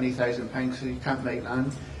up to £20,000, so you can't make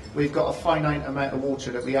land. We've got a finite amount of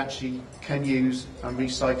water that we actually can use and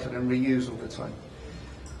recycle and reuse all the time.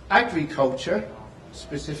 Agriculture,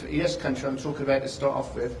 specifically this country I'm talking about to start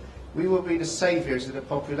off with, we will be the saviours of the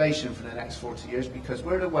population for the next 40 years because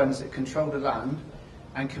we're the ones that control the land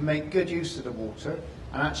and can make good use of the water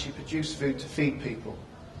and actually produce food to feed people.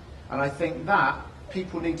 And I think that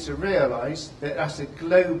people need to realise that that's a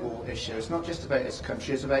global issue. It's not just about this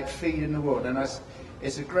country, it's about feeding the world. And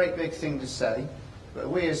it's a great big thing to say. But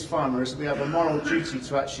we as farmers, we have a moral duty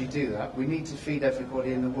to actually do that. We need to feed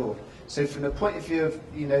everybody in the world. So from the point of view of,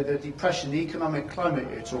 you know, the depression, the economic climate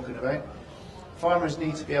you're talking about, farmers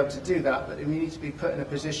need to be able to do that, but we need to be put in a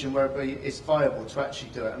position where it's viable to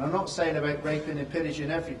actually do it. And I'm not saying about raping and pillaging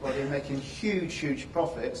everybody and making huge, huge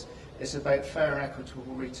profits. It's about fair and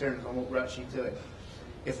equitable returns on what we're actually doing.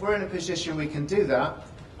 If we're in a position we can do that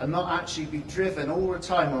and not actually be driven all the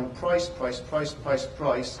time on price,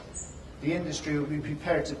 the industry will be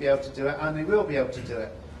prepared to be able to do it, and they will be able to do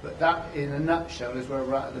it. But that, in a nutshell, is where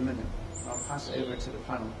we're at the minute. I'll pass it over to the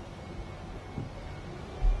panel.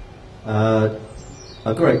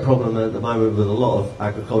 A great problem at the moment with a lot of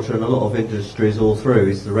agriculture and a lot of industries all through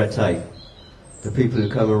is the red tape. The people who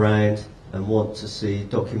come around and want to see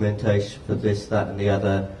documentation for this, that and the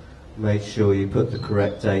other, make sure you put the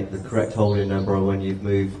correct date, the correct holding number on when you've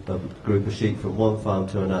moved a group of sheep from one farm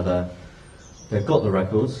to another. They've got the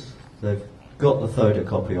records. They've got the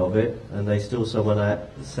photocopy of it, and they still send someone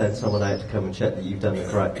out to come and check that you've done the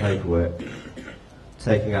correct paperwork,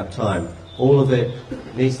 taking up time. All of it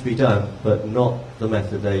needs to be done, but not the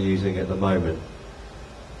method they're using at the moment.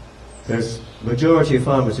 There's majority of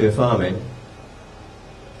farmers who are farming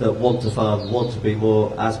that want to farm, want to be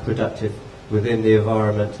more as productive within the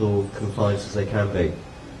environmental confines as they can be.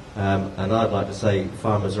 And I'd like to say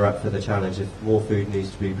farmers are up for the challenge. If more food needs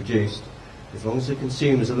to be produced, as long as the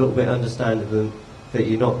consumer's a little bit understanding that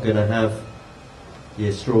you're not going to have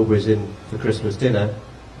your strawberries in for Christmas dinner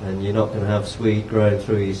and you're not going to have swede growing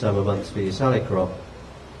through your summer months for your salad crop.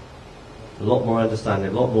 A lot more understanding,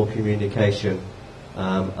 a lot more communication,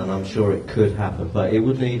 and I'm sure it could happen. But it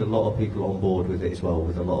would need a lot of people on board with it as well,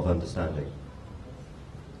 with a lot of understanding.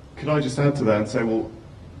 Could I just add to that and say, well,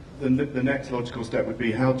 the next logical step would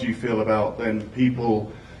be, how do you feel about then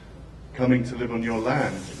people coming to live on your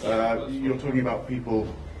land? You're talking about people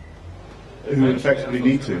who effectively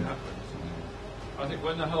need to. I think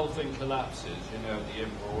when the whole thing collapses, you know, the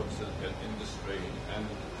imports and industry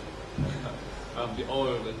and the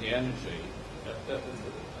oil and the energy,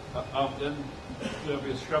 then there'll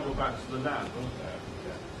be a struggle back to the land, won't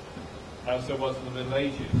there? As there was in the Middle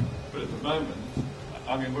Ages. But at the moment,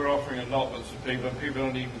 I mean, we're offering allotments to people, and people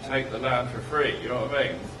don't even take the land for free, you know what I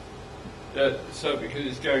mean? So because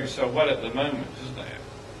it's going so well at the moment, isn't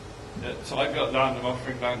it? So I've got land, I'm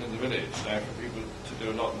offering land in the village now for people to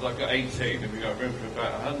do allotments. I've got 18 and we've got room for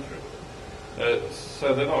about 100.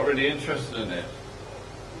 So they're not really interested in it.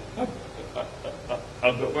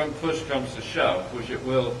 But when push comes to shove, which it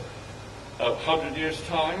will 100 years'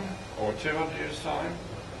 time or 200 years' time,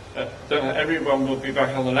 then everyone will be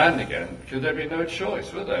back on the land again, because there'd be no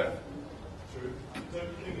choice, would there?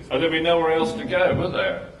 There'd be nowhere else to go, would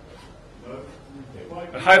there?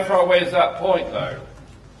 How far away is that point, though?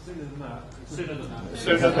 Sooner than that. Sooner than that.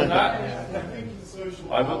 Sooner than that?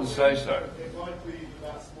 I wouldn't say so. It might be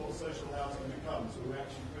that's what social housing becomes, where we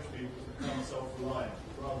actually push people to become self-reliant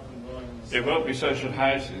rather than relying on the It won't be social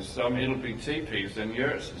houses. I mean, it'll be teepees and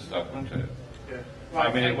yurts and stuff, won't it? Yeah. Right,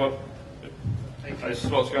 I mean, it will. This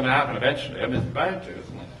is what's going to happen eventually. I mean, it's bound to,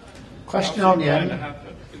 isn't it? Question on the end.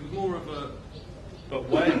 It was more of a. But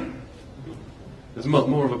when? There's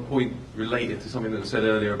more of a point related to something that was said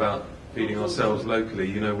earlier about feeding ourselves locally.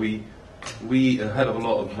 You know, we eat a hell of a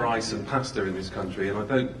lot of rice and pasta in this country, and I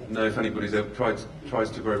don't know if anybody's ever tries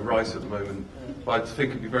to grow rice at the moment, but I think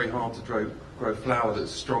it'd be very hard to grow flour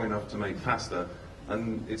that's strong enough to make pasta.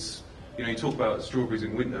 And it's, you know, you talk about strawberries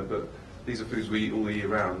in winter, but these are foods we eat all the year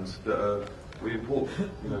round that we import,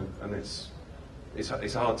 you know, and it's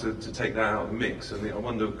hard to take that out of the mix. And I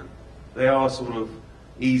wonder, they are sort of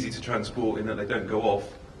easy to transport in that they don't go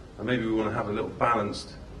off, and maybe we want to have a little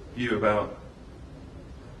balanced view about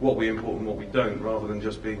what we import and what we don't, rather than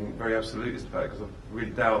just being very absolutist about it, because I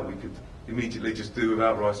really doubt we could immediately just do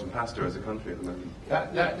without rice and pasta as a country at the moment.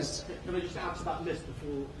 That is. Can I just add to that list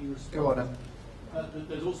before you respond? Go on then.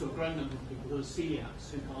 There's also a growing number of people who are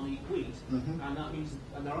celiacs who can't eat wheat, and that means,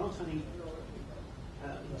 and there aren't any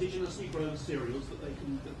indigenously grown cereals that they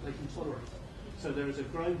can tolerate. So there is a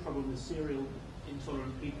growing problem with cereal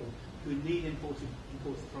intolerant people who need imported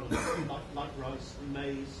products like rice and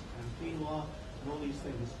maize and quinoa and all these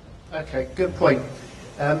things. Okay, good point.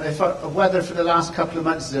 If weather for the last couple of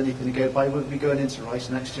months is anything to go by, we'll be going into rice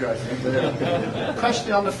next year, I think. But,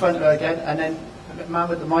 question on the front row again, and then the man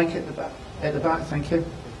with the mic at the back. At the back, thank you.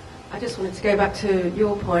 I just wanted to go back to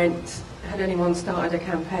your point. Had anyone started a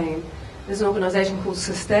campaign? There's an organisation called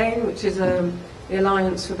Sustain, which is the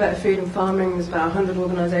Alliance for Better Food and Farming. There's about 100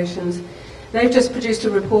 organisations. They've just produced a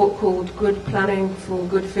report called Good Planning for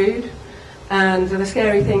Good Food. And the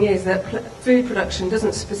scary thing is that food production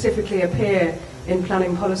doesn't specifically appear in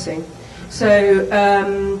planning policy. So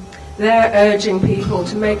they're urging people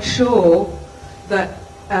to make sure that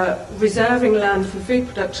reserving land for food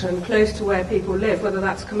production close to where people live, whether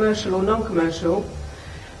that's commercial or non-commercial,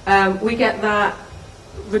 we get that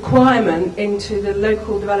requirement into the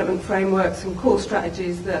local development frameworks and core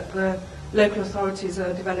strategies that the local authorities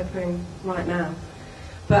are developing right now.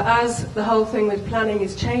 But as the whole thing with planning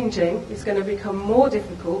is changing, it's going to become more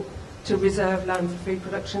difficult to reserve land for food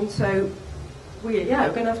production. So we're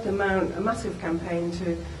going to have to mount a massive campaign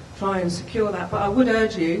to try and secure that. But I would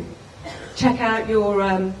urge you, check out your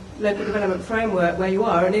local development framework where you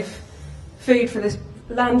are, and if food for this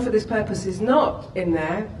land for this purpose is not in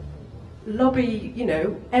there, lobby,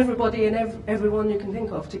 everybody and everyone you can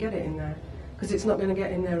think of to get it in there, because it's not going to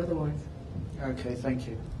get in there otherwise. Okay, thank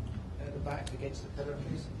you. At the back against the pillar,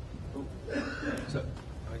 please. So,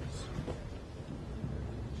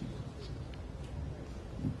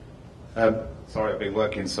 sorry, I've been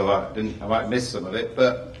working, so I might miss some of it.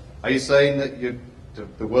 But are you saying that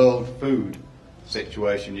the world food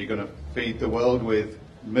situation, you're going to feed the world with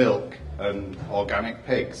milk and organic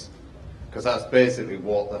pigs? Because that's basically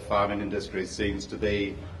what the farming industry seems to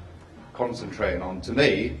be concentrating on. To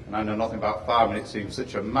me, and I know nothing about farming, it seems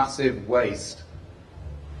such a massive waste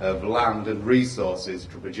of land and resources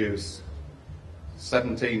to produce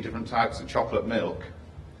 17 different types of chocolate milk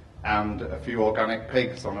and a few organic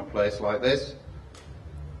pigs on a place like this.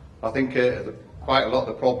 I think quite a lot of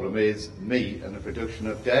the problem is meat and the production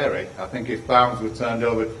of dairy. I think if farms were turned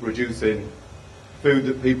over to producing food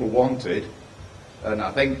that people wanted, and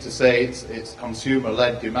I think to say it's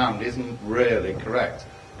consumer-led demand isn't really correct.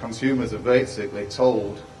 Consumers are basically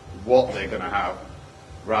told what they're going to have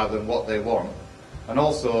rather than what they want. And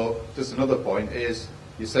also, just another point is,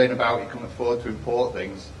 you're saying about you can afford to import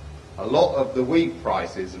things. A lot of the wheat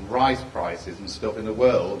prices and rice prices and stuff in the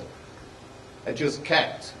world are just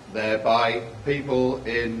kept there by people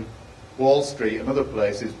in Wall Street and other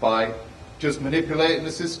places by just manipulating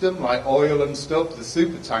the system, like oil and stuff. The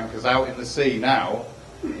super tankers out in the sea now,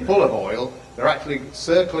 full of oil, they're actually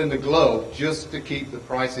circling the globe just to keep the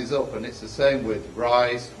prices up, and it's the same with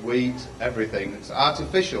rice, wheat, everything. It's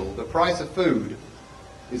artificial. The price of food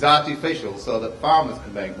is artificial so that farmers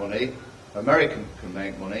can make money, Americans can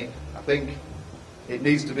make money. I think it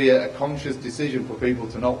needs to be a conscious decision for people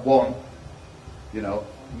to not want,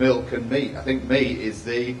 milk and meat. I think meat is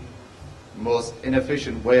the most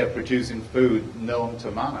inefficient way of producing food known to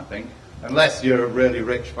man, I think. Unless you're a really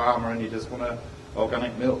rich farmer and you just want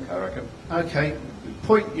organic milk, I reckon. Okay,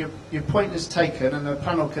 your point is taken, and the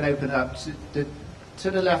panel can open up. To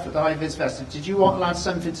the left of the high-vis vested, did you want to add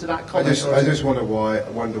something to that comment? I just wonder why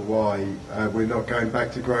we're not going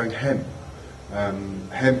back to growing hemp.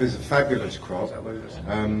 Hemp is a fabulous crop.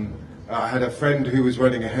 I had a friend who was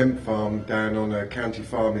running a hemp farm down on a county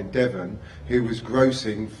farm in Devon who was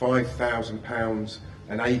grossing £5,000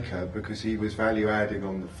 an acre because he was value adding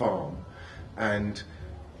on the farm. And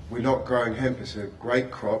we're not growing hemp. It's a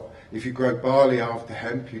great crop. If you grow barley after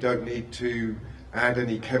hemp, you don't need to add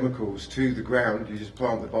any chemicals to the ground. You just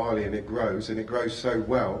plant the barley and it grows so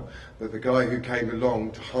well that the guy who came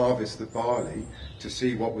along to harvest the barley to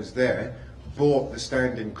see what was there bought the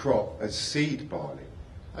standing crop as seed barley.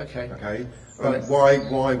 Okay. But why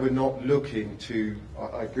we're not looking to,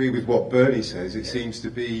 I agree with what Bernie says, it seems to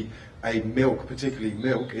be a particularly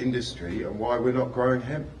milk industry, and why we're not growing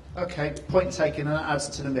hemp. Okay, point taken, and that adds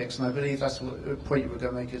to the mix, and I believe that's a point you were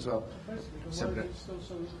going to make as well.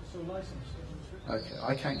 Okay,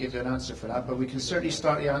 I can't give you an answer for that, but we can certainly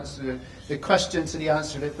start the question to the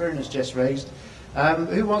answer that Bernie has just raised.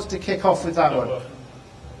 Who wants to kick off with that one?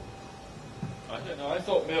 I don't know. I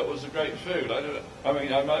thought milk was a great food.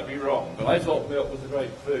 I might be wrong, but I thought milk was a great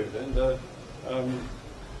food, and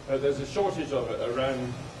there's a shortage of it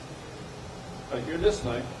around. You're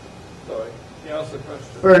listening. Sorry. You asked the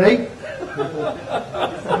question. Bernie?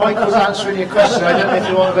 Michael's answering your question. I don't know if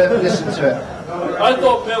you want to listen to it. I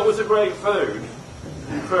thought milk was a great food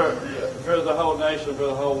for the whole nation, for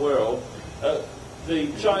the whole world.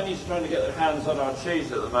 The Chinese are trying to get their hands on our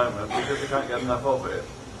cheese at the moment because they can't get enough of it.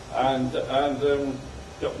 And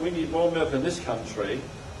we need more milk in this country.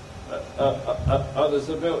 There's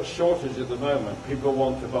a milk shortage at the moment. People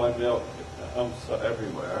want to buy milk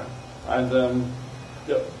everywhere. And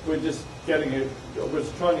we're just we're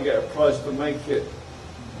trying to get a price to make it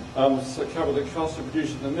to cover the cost of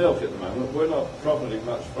producing the milk at the moment. We're not profiting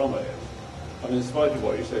much from it. I mean, in spite of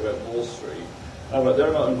what you say about Wall Street, but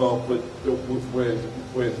they're not involved with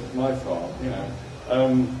my farm,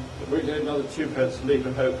 We're getting another 2 pence a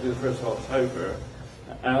litre, hopefully the 1st of October.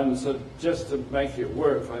 And so just to make it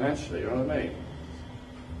work financially, you know what I mean?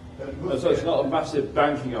 So it's not a massive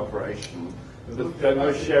banking operation. There are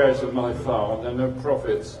no shares of my farm, there are no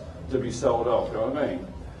profits to be sold off, you know what I mean?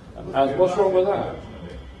 And what's wrong with that?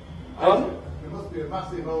 There must be a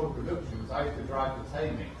massive overproduction, because I used to drive the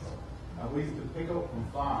hay mix, and we used to pick up from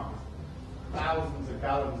farms thousands of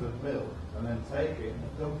gallons of milk, and then take it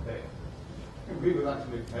and dump it. We would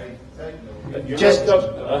actually pay to take milk. You're not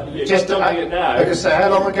dumping it now. Like I say, how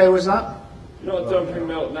long ago was that? You're not dumping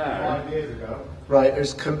milk now. 5 years ago. Right,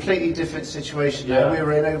 there's a completely different situation now. We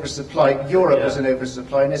were in oversupply. Europe was in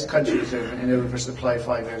oversupply, and this country was in oversupply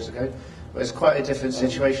 5 years ago. But it's quite a different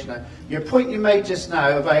situation now. Your point you made just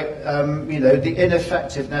now about the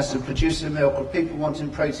ineffectiveness of producing milk or people wanting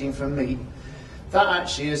protein from meat, that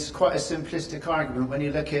actually is quite a simplistic argument when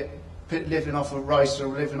you look at living off of rice or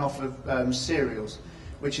living off of cereals,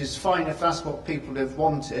 which is fine if that's what people have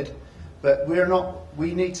wanted. But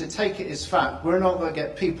we need to take it as fact. We're not going to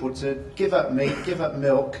get people to give up meat, give up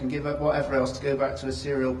milk, and give up whatever else to go back to a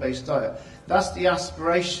cereal-based diet. That's the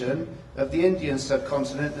aspiration of the Indian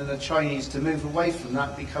subcontinent and the Chinese, to move away from that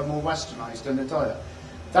and become more westernised in the diet.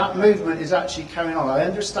 That movement is actually carrying on. I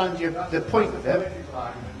understand the point of it. You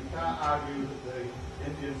can't argue that the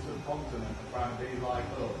Indian subcontinent are trying to be like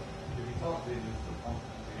us. If you talk to the Indian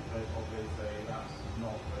subcontinent, they probably say that's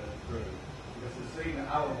not true. Because they've seen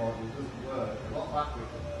that our model doesn't work. A lot of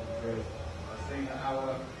African countries have seen that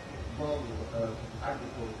our model of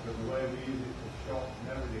agriculture, the way we use it for shops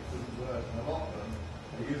and everything, doesn't work. And a lot of them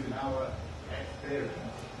are using our experience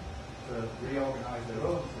to reorganise their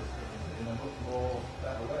own systems in a much more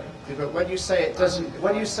better way. Yeah, but when you say it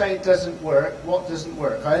doesn't work, what doesn't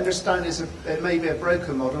work? I understand it may be a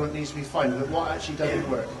broken model, it needs to be fine, but what actually doesn't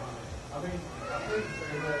work? I think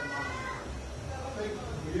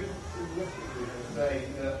we used to simplistically say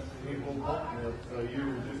that people want milk, so you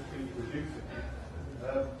will just keep producing it. I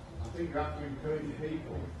think you have to encourage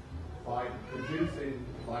people by producing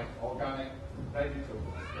like organic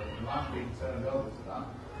vegetables, so land being turned over to that,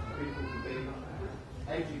 and people can be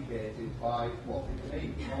educated by what they can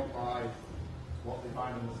eat, not by what they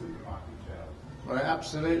find on the supermarket shelves. Right,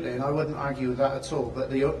 absolutely, and I wouldn't argue with that at all. But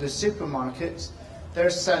the supermarkets, they're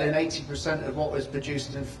selling 80% of what was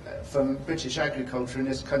produced from British agriculture in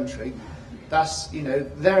this country. That's,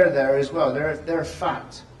 they're there as well. They're a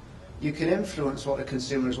fact. You can influence what the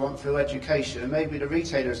consumers want through education, and maybe the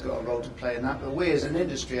retailer's got a role to play in that, but we as an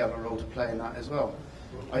industry have a role to play in that as well.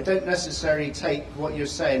 I don't necessarily take what you're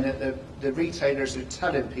saying, that the retailers are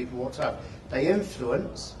telling people what to have. They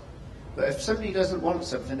influence, but if somebody doesn't want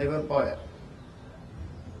something, they won't buy it.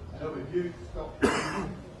 No, if you stop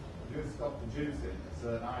producing a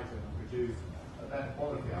certain item and produce a better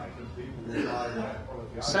quality item, people will buy a better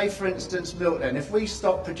quality item. Say, for instance, milk then. If we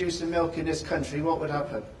stopped producing milk in this country, what would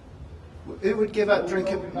happen? Who would give up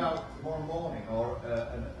drinking? We're talking about tomorrow morning, or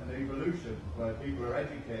an evolution where people are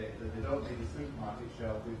educated that they don't need a supermarket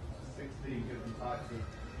shelf with 16 different types of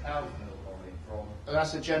cow's milk on it from.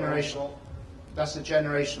 That's a generational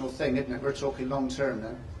thing, isn't it? We're talking long term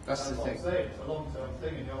then. That's the thing. I'm saying. It's a long-term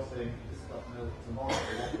thing, and you're saying you just stop milk tomorrow.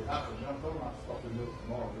 What would happen? We're not talking about stopping milk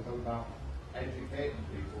tomorrow. We're talking about educating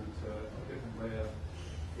people to a different way of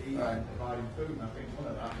eating and providing food. And I think one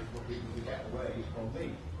of that is for people to get away from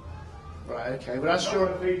meat. Right. Okay. Well, that's your.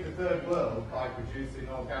 We're not going to feed the third world by producing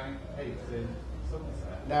organic eggs in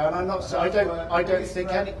Somerset. No, and I'm not. I don't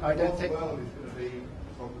think any. I don't think. The world is going to be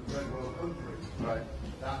from the third world countries. Right.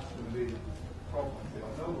 That's going to be the problem. We've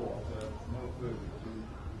got no water, no food.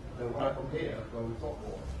 So when I come here, where we've got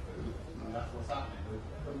water and food, and that's what's happening. The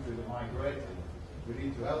countries are migrating. We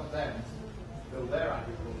need to help them build their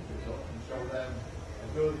agriculture up and show them a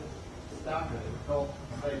good standard. Not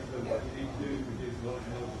say to them what you need to do is produce a lot of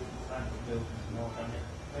milk.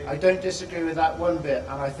 I don't disagree with that one bit,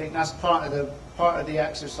 and I think that's part of the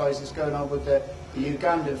exercise that's going on with the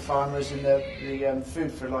Ugandan farmers and the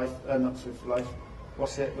Food for Life, not Food for Life.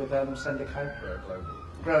 What's it with Send a Cow?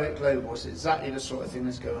 Grow It Global. It's exactly the sort of thing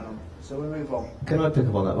that's going on. So we'll move on. Can I pick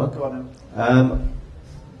up on that one? Go on then.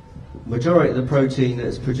 Majority of the protein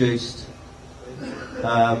that's produced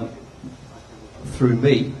through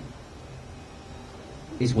meat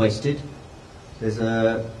is wasted.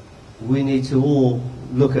 We need to all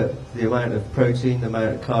look at the amount of protein, the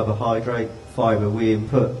amount of carbohydrate, fibre we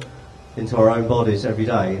input into our own bodies every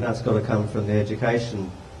day, and that's got to come from the education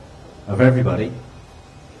of everybody.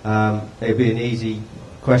 It'd be an easy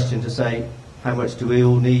question to say, how much do we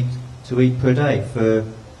all need to eat per day for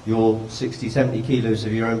your 60, 70 kilos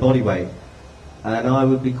of your own body weight? And I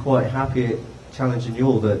would be quite happy at challenging you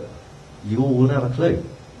all that you all wouldn't have a clue.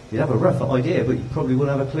 You'd have a rough idea, but you probably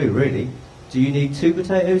wouldn't have a clue, really. Do you need 2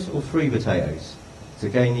 potatoes or 3 potatoes to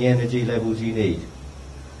gain the energy levels you need?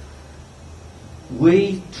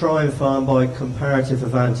 We try and farm by comparative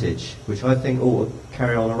advantage, which I think ought to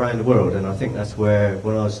carry on around the world, and I think that's where,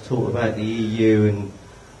 when I was taught about the EU and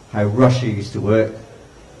how Russia used to work,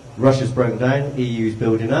 Russia's broken down, EU's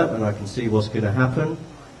building up, and I can see what's going to happen.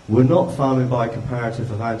 We're not farming by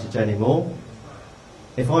comparative advantage anymore.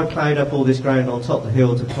 If I ploughed up all this ground on top of the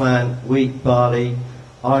hill to plant wheat, barley,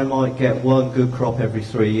 I might get one good crop every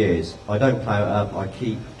 3 years. I don't plough it up, I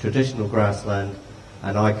keep traditional grassland,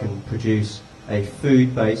 and I can produce a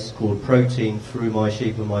food base called protein through my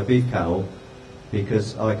sheep and my beef cattle,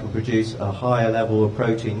 because I can produce a higher level of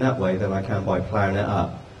protein that way than I can by ploughing it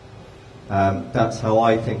up. That's how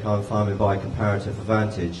I think I'm farming by comparative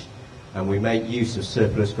advantage, and we make use of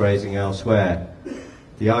surplus grazing elsewhere.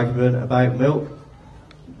 The argument about milk,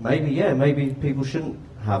 maybe people shouldn't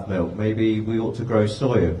have milk. Maybe we ought to grow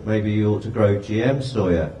soya. Maybe we ought to grow GM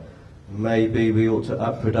soya. Maybe we ought to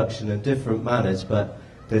up production in different manners, but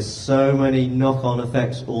there's so many knock-on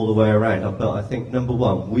effects all the way around. But I think, number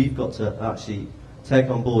one, we've got to actually take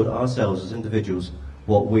on board ourselves as individuals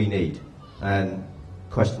what we need, and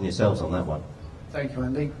question yourselves on that one. Thank you,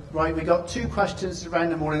 Andy. Right, we got 2 questions around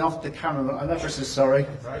the morning off the camera, but I'm ever so sorry.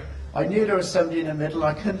 Right. I knew there was somebody in the middle,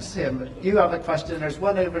 I couldn't see him, but you have a question, there's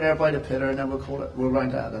one over there by the pillar, and then we'll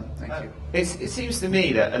round out of them. Thank you. It seems to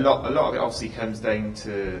me that a lot of it obviously comes down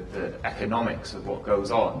to the economics of what goes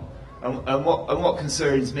on. And what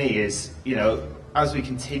concerns me is, as we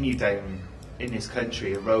continue down in this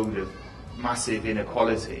country a road of massive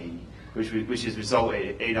inequality, which has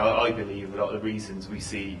resulted in, I believe, a lot of the reasons we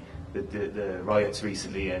see the riots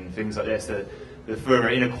recently and things like this, the further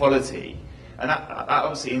inequality, and that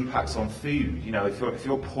obviously impacts on food. If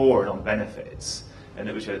you're poor and on benefits,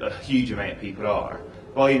 and which a huge amount of people are,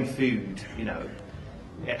 buying food,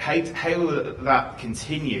 how will that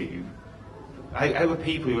continue? How are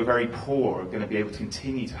people who are very poor going to be able to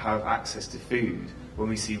continue to have access to food when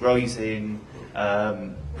we see rising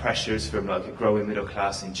pressures from like a growing middle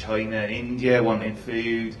class in China and India wanting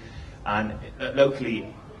food, and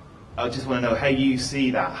locally? I just want to know how you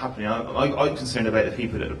see that happening. I'm concerned about the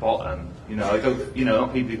people at the bottom. Not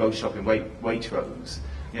people who go shopping Waitrose.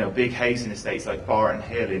 Big housing estates like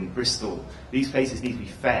Fernhill in Bristol. These places need to be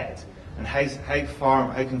fed. And how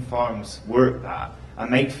can farms work that and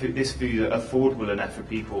make this food affordable enough for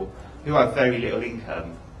people who have very little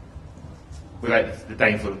income, without the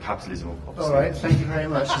downfall of capitalism, obviously? All right, thank you very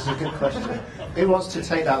much. It's a good question. Who wants to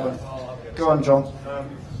take that one? Go on, John.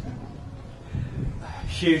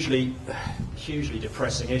 Hugely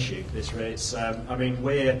depressing issue. This really.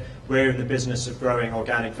 We're in the business of growing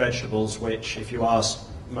organic vegetables, which, if you ask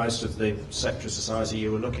most of the sector of society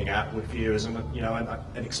you were looking at, would view as an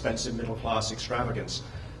expensive middle class extravagance.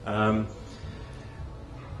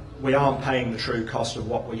 We aren't paying the true cost of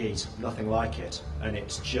what we eat, nothing like it, and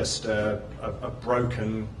it's just a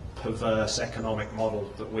broken, perverse economic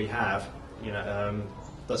model that we have,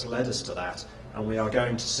 that's led us to that, and we are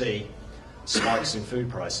going to see spikes in food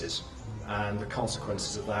prices, and the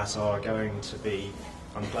consequences of that are going to be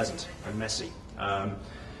unpleasant and messy.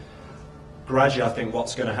 Gradually, I think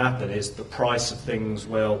what's going to happen is the price of things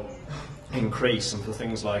will increase, and for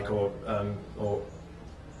things like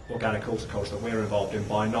organic horticulture that we're involved in,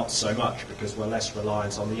 by not so much, because we're less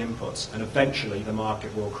reliant on the inputs, and eventually the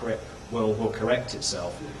market will correct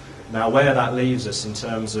itself. Now, where that leaves us in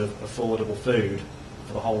terms of affordable food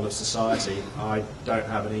for the whole of society, I don't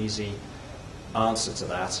have an easy answer to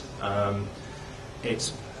that.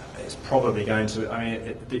 It's probably going to.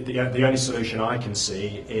 The only solution I can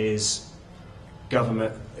see is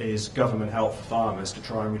government help for farmers to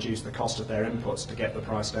try and reduce the cost of their inputs to get the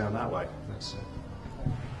price down that way.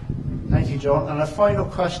 Thank you, John. And a final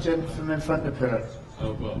question from in front of the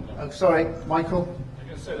pillar. Sorry, Michael.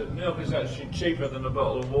 Like I said, milk is actually cheaper than a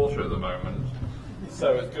bottle of water at the moment,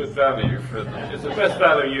 so it's good value it's the best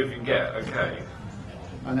value you can get. Okay.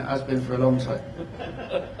 And it has been for a long time.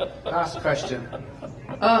 Last question.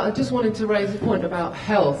 I just wanted to raise a point about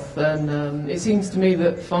health, and it seems to me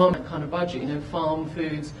that farm kind of budget, farm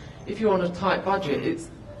foods, if you're on a tight budget, it's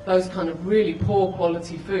those kind of really poor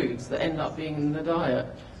quality foods that end up being in the diet,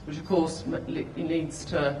 which of course leads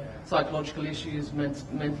to psychological issues,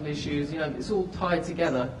 mental issues, it's all tied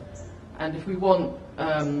together. And if we want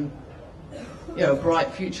a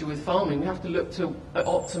bright future with farming, we have to look to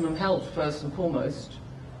optimum health first and foremost.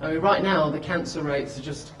 Right now the cancer rates are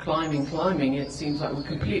just climbing. It seems like we're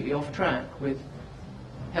completely off track with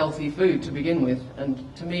healthy food to begin with, and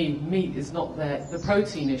to me, meat is not there. The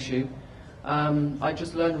protein issue, I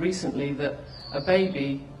just learned recently that a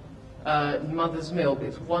baby mother's milk,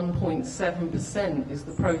 it's 1.7% is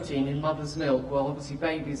the protein in mother's milk. Well, obviously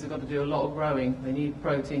babies have got to do a lot of growing. They need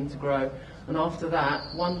protein to grow. And after that,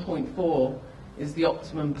 1.4 is the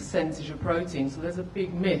optimum percentage of protein. So there's a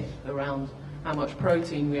big myth around how much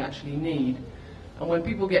protein we actually need. And when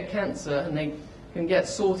people get cancer and they can get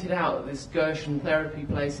sorted out at this Gershon therapy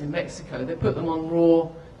place in Mexico, they put them on raw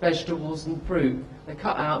vegetables and fruit. They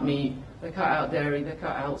cut out meat, they cut out dairy, they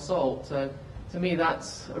cut out salt. So to me,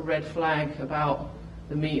 that's a red flag about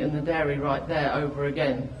the meat and the dairy right there over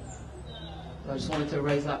again. So I just wanted to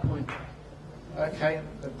raise that point. Okay,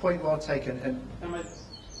 the point well taken. And can I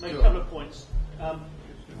make a couple of points?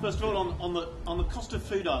 First of all, on the cost of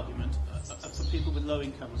food argument for people with low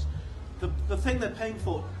incomes, the thing they're paying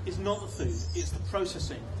for is not the food, it's the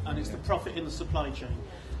processing and it's the profit in the supply chain.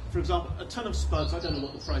 For example, a ton of spuds, I don't know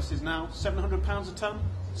what the price is now, £700 a ton,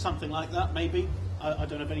 something like that maybe. I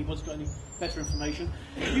don't know if anybody's got any better information.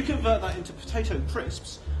 You convert that into potato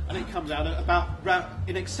crisps and it comes out at about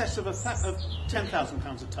in excess of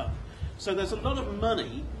 £10,000 a ton. So there's a lot of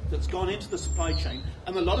money that's gone into the supply chain,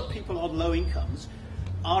 and a lot of people on low incomes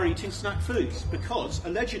are eating snack foods because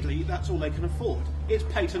allegedly that's all they can afford. It's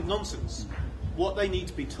patent nonsense. What they need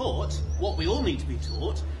to be taught, what we all need to be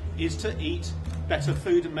taught, is to eat better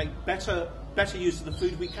food and make better use of the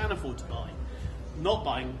food we can afford to buy. Not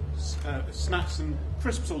buying snacks and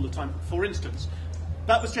crisps all the time, for instance.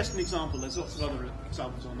 That was just an example. There's lots of other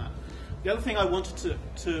examples on that. The other thing I wanted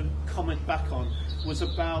to comment back on was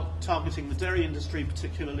about targeting the dairy industry,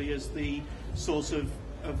 particularly as the source of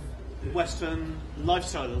Western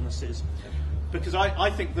lifestyle illnesses. Because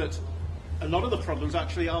I think that a lot of the problems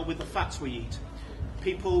actually are with the fats we eat.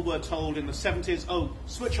 People were told in the 70s, oh,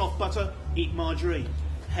 switch off butter, eat margarine.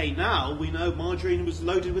 Hey, now we know margarine was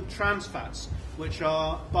loaded with trans fats, which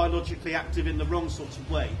are biologically active in the wrong sort of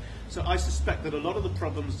way. So I suspect that a lot of the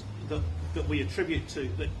problems that we attribute to,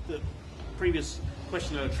 that the previous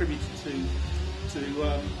questioner attributed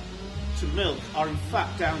to milk, are in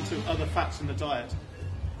fact down to other fats in the diet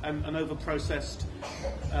and over-processed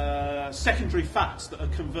secondary fats that are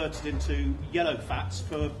converted into yellow fats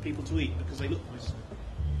for people to eat because they look nice.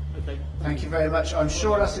 Okay. Thank you very much. I'm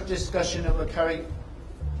sure that's a discussion that will carry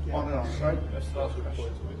on and on. Sorry?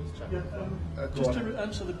 Just to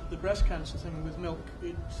answer the breast cancer thing with milk,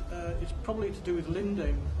 it's probably to do with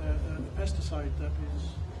lindane, a pesticide that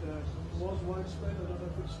was widespread. I don't know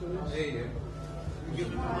if it still is. There you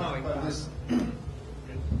go.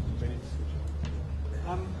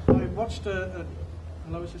 I watched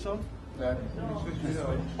hello, is this on? No.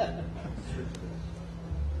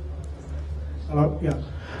 Hello, yeah.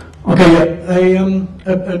 Okay,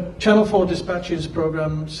 yeah. A Channel 4 Dispatches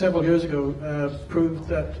program several years ago proved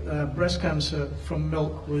that breast cancer from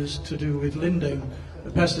milk was to do with lindane, a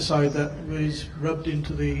pesticide that was rubbed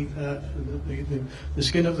into the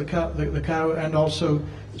skin of the cow, and also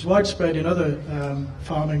it's widespread in other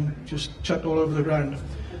farming, just chucked all over the ground.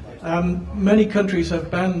 Many countries have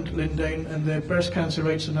banned lindane, and their breast cancer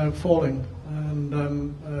rates are now falling. And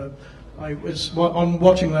I was on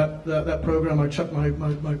watching that program. I chucked my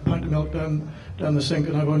pint of milk down the sink,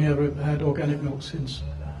 and I've only ever had organic milk since.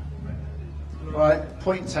 Right,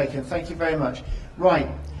 point taken. Thank you very much. Right,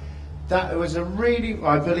 that was I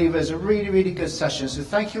believe it was a really good session. So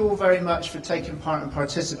thank you all very much for taking part and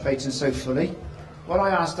participating so fully. When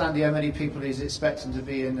I asked Andy how many people he's expecting to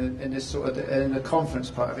be in this sort of in the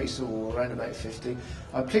conference part of it, he said around about 50.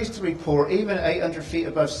 I'm pleased to report, even at 800 feet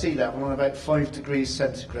above sea level, on about 5 degrees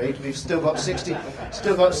centigrade, we've still got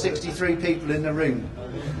 63 people in the room.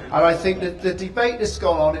 And I think that the debate that's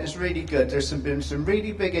gone on is really good. There's been some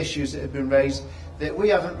really big issues that have been raised that we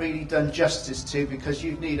haven't really done justice to, because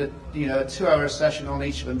you need a 2-hour session on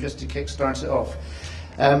each of them just to kick-start it off.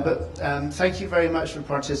 But thank you very much for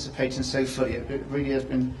participating so fully. It really has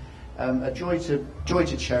been a joy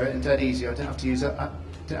to chair it, and dead easy. I didn't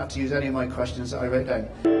have to use any of my questions that I wrote down.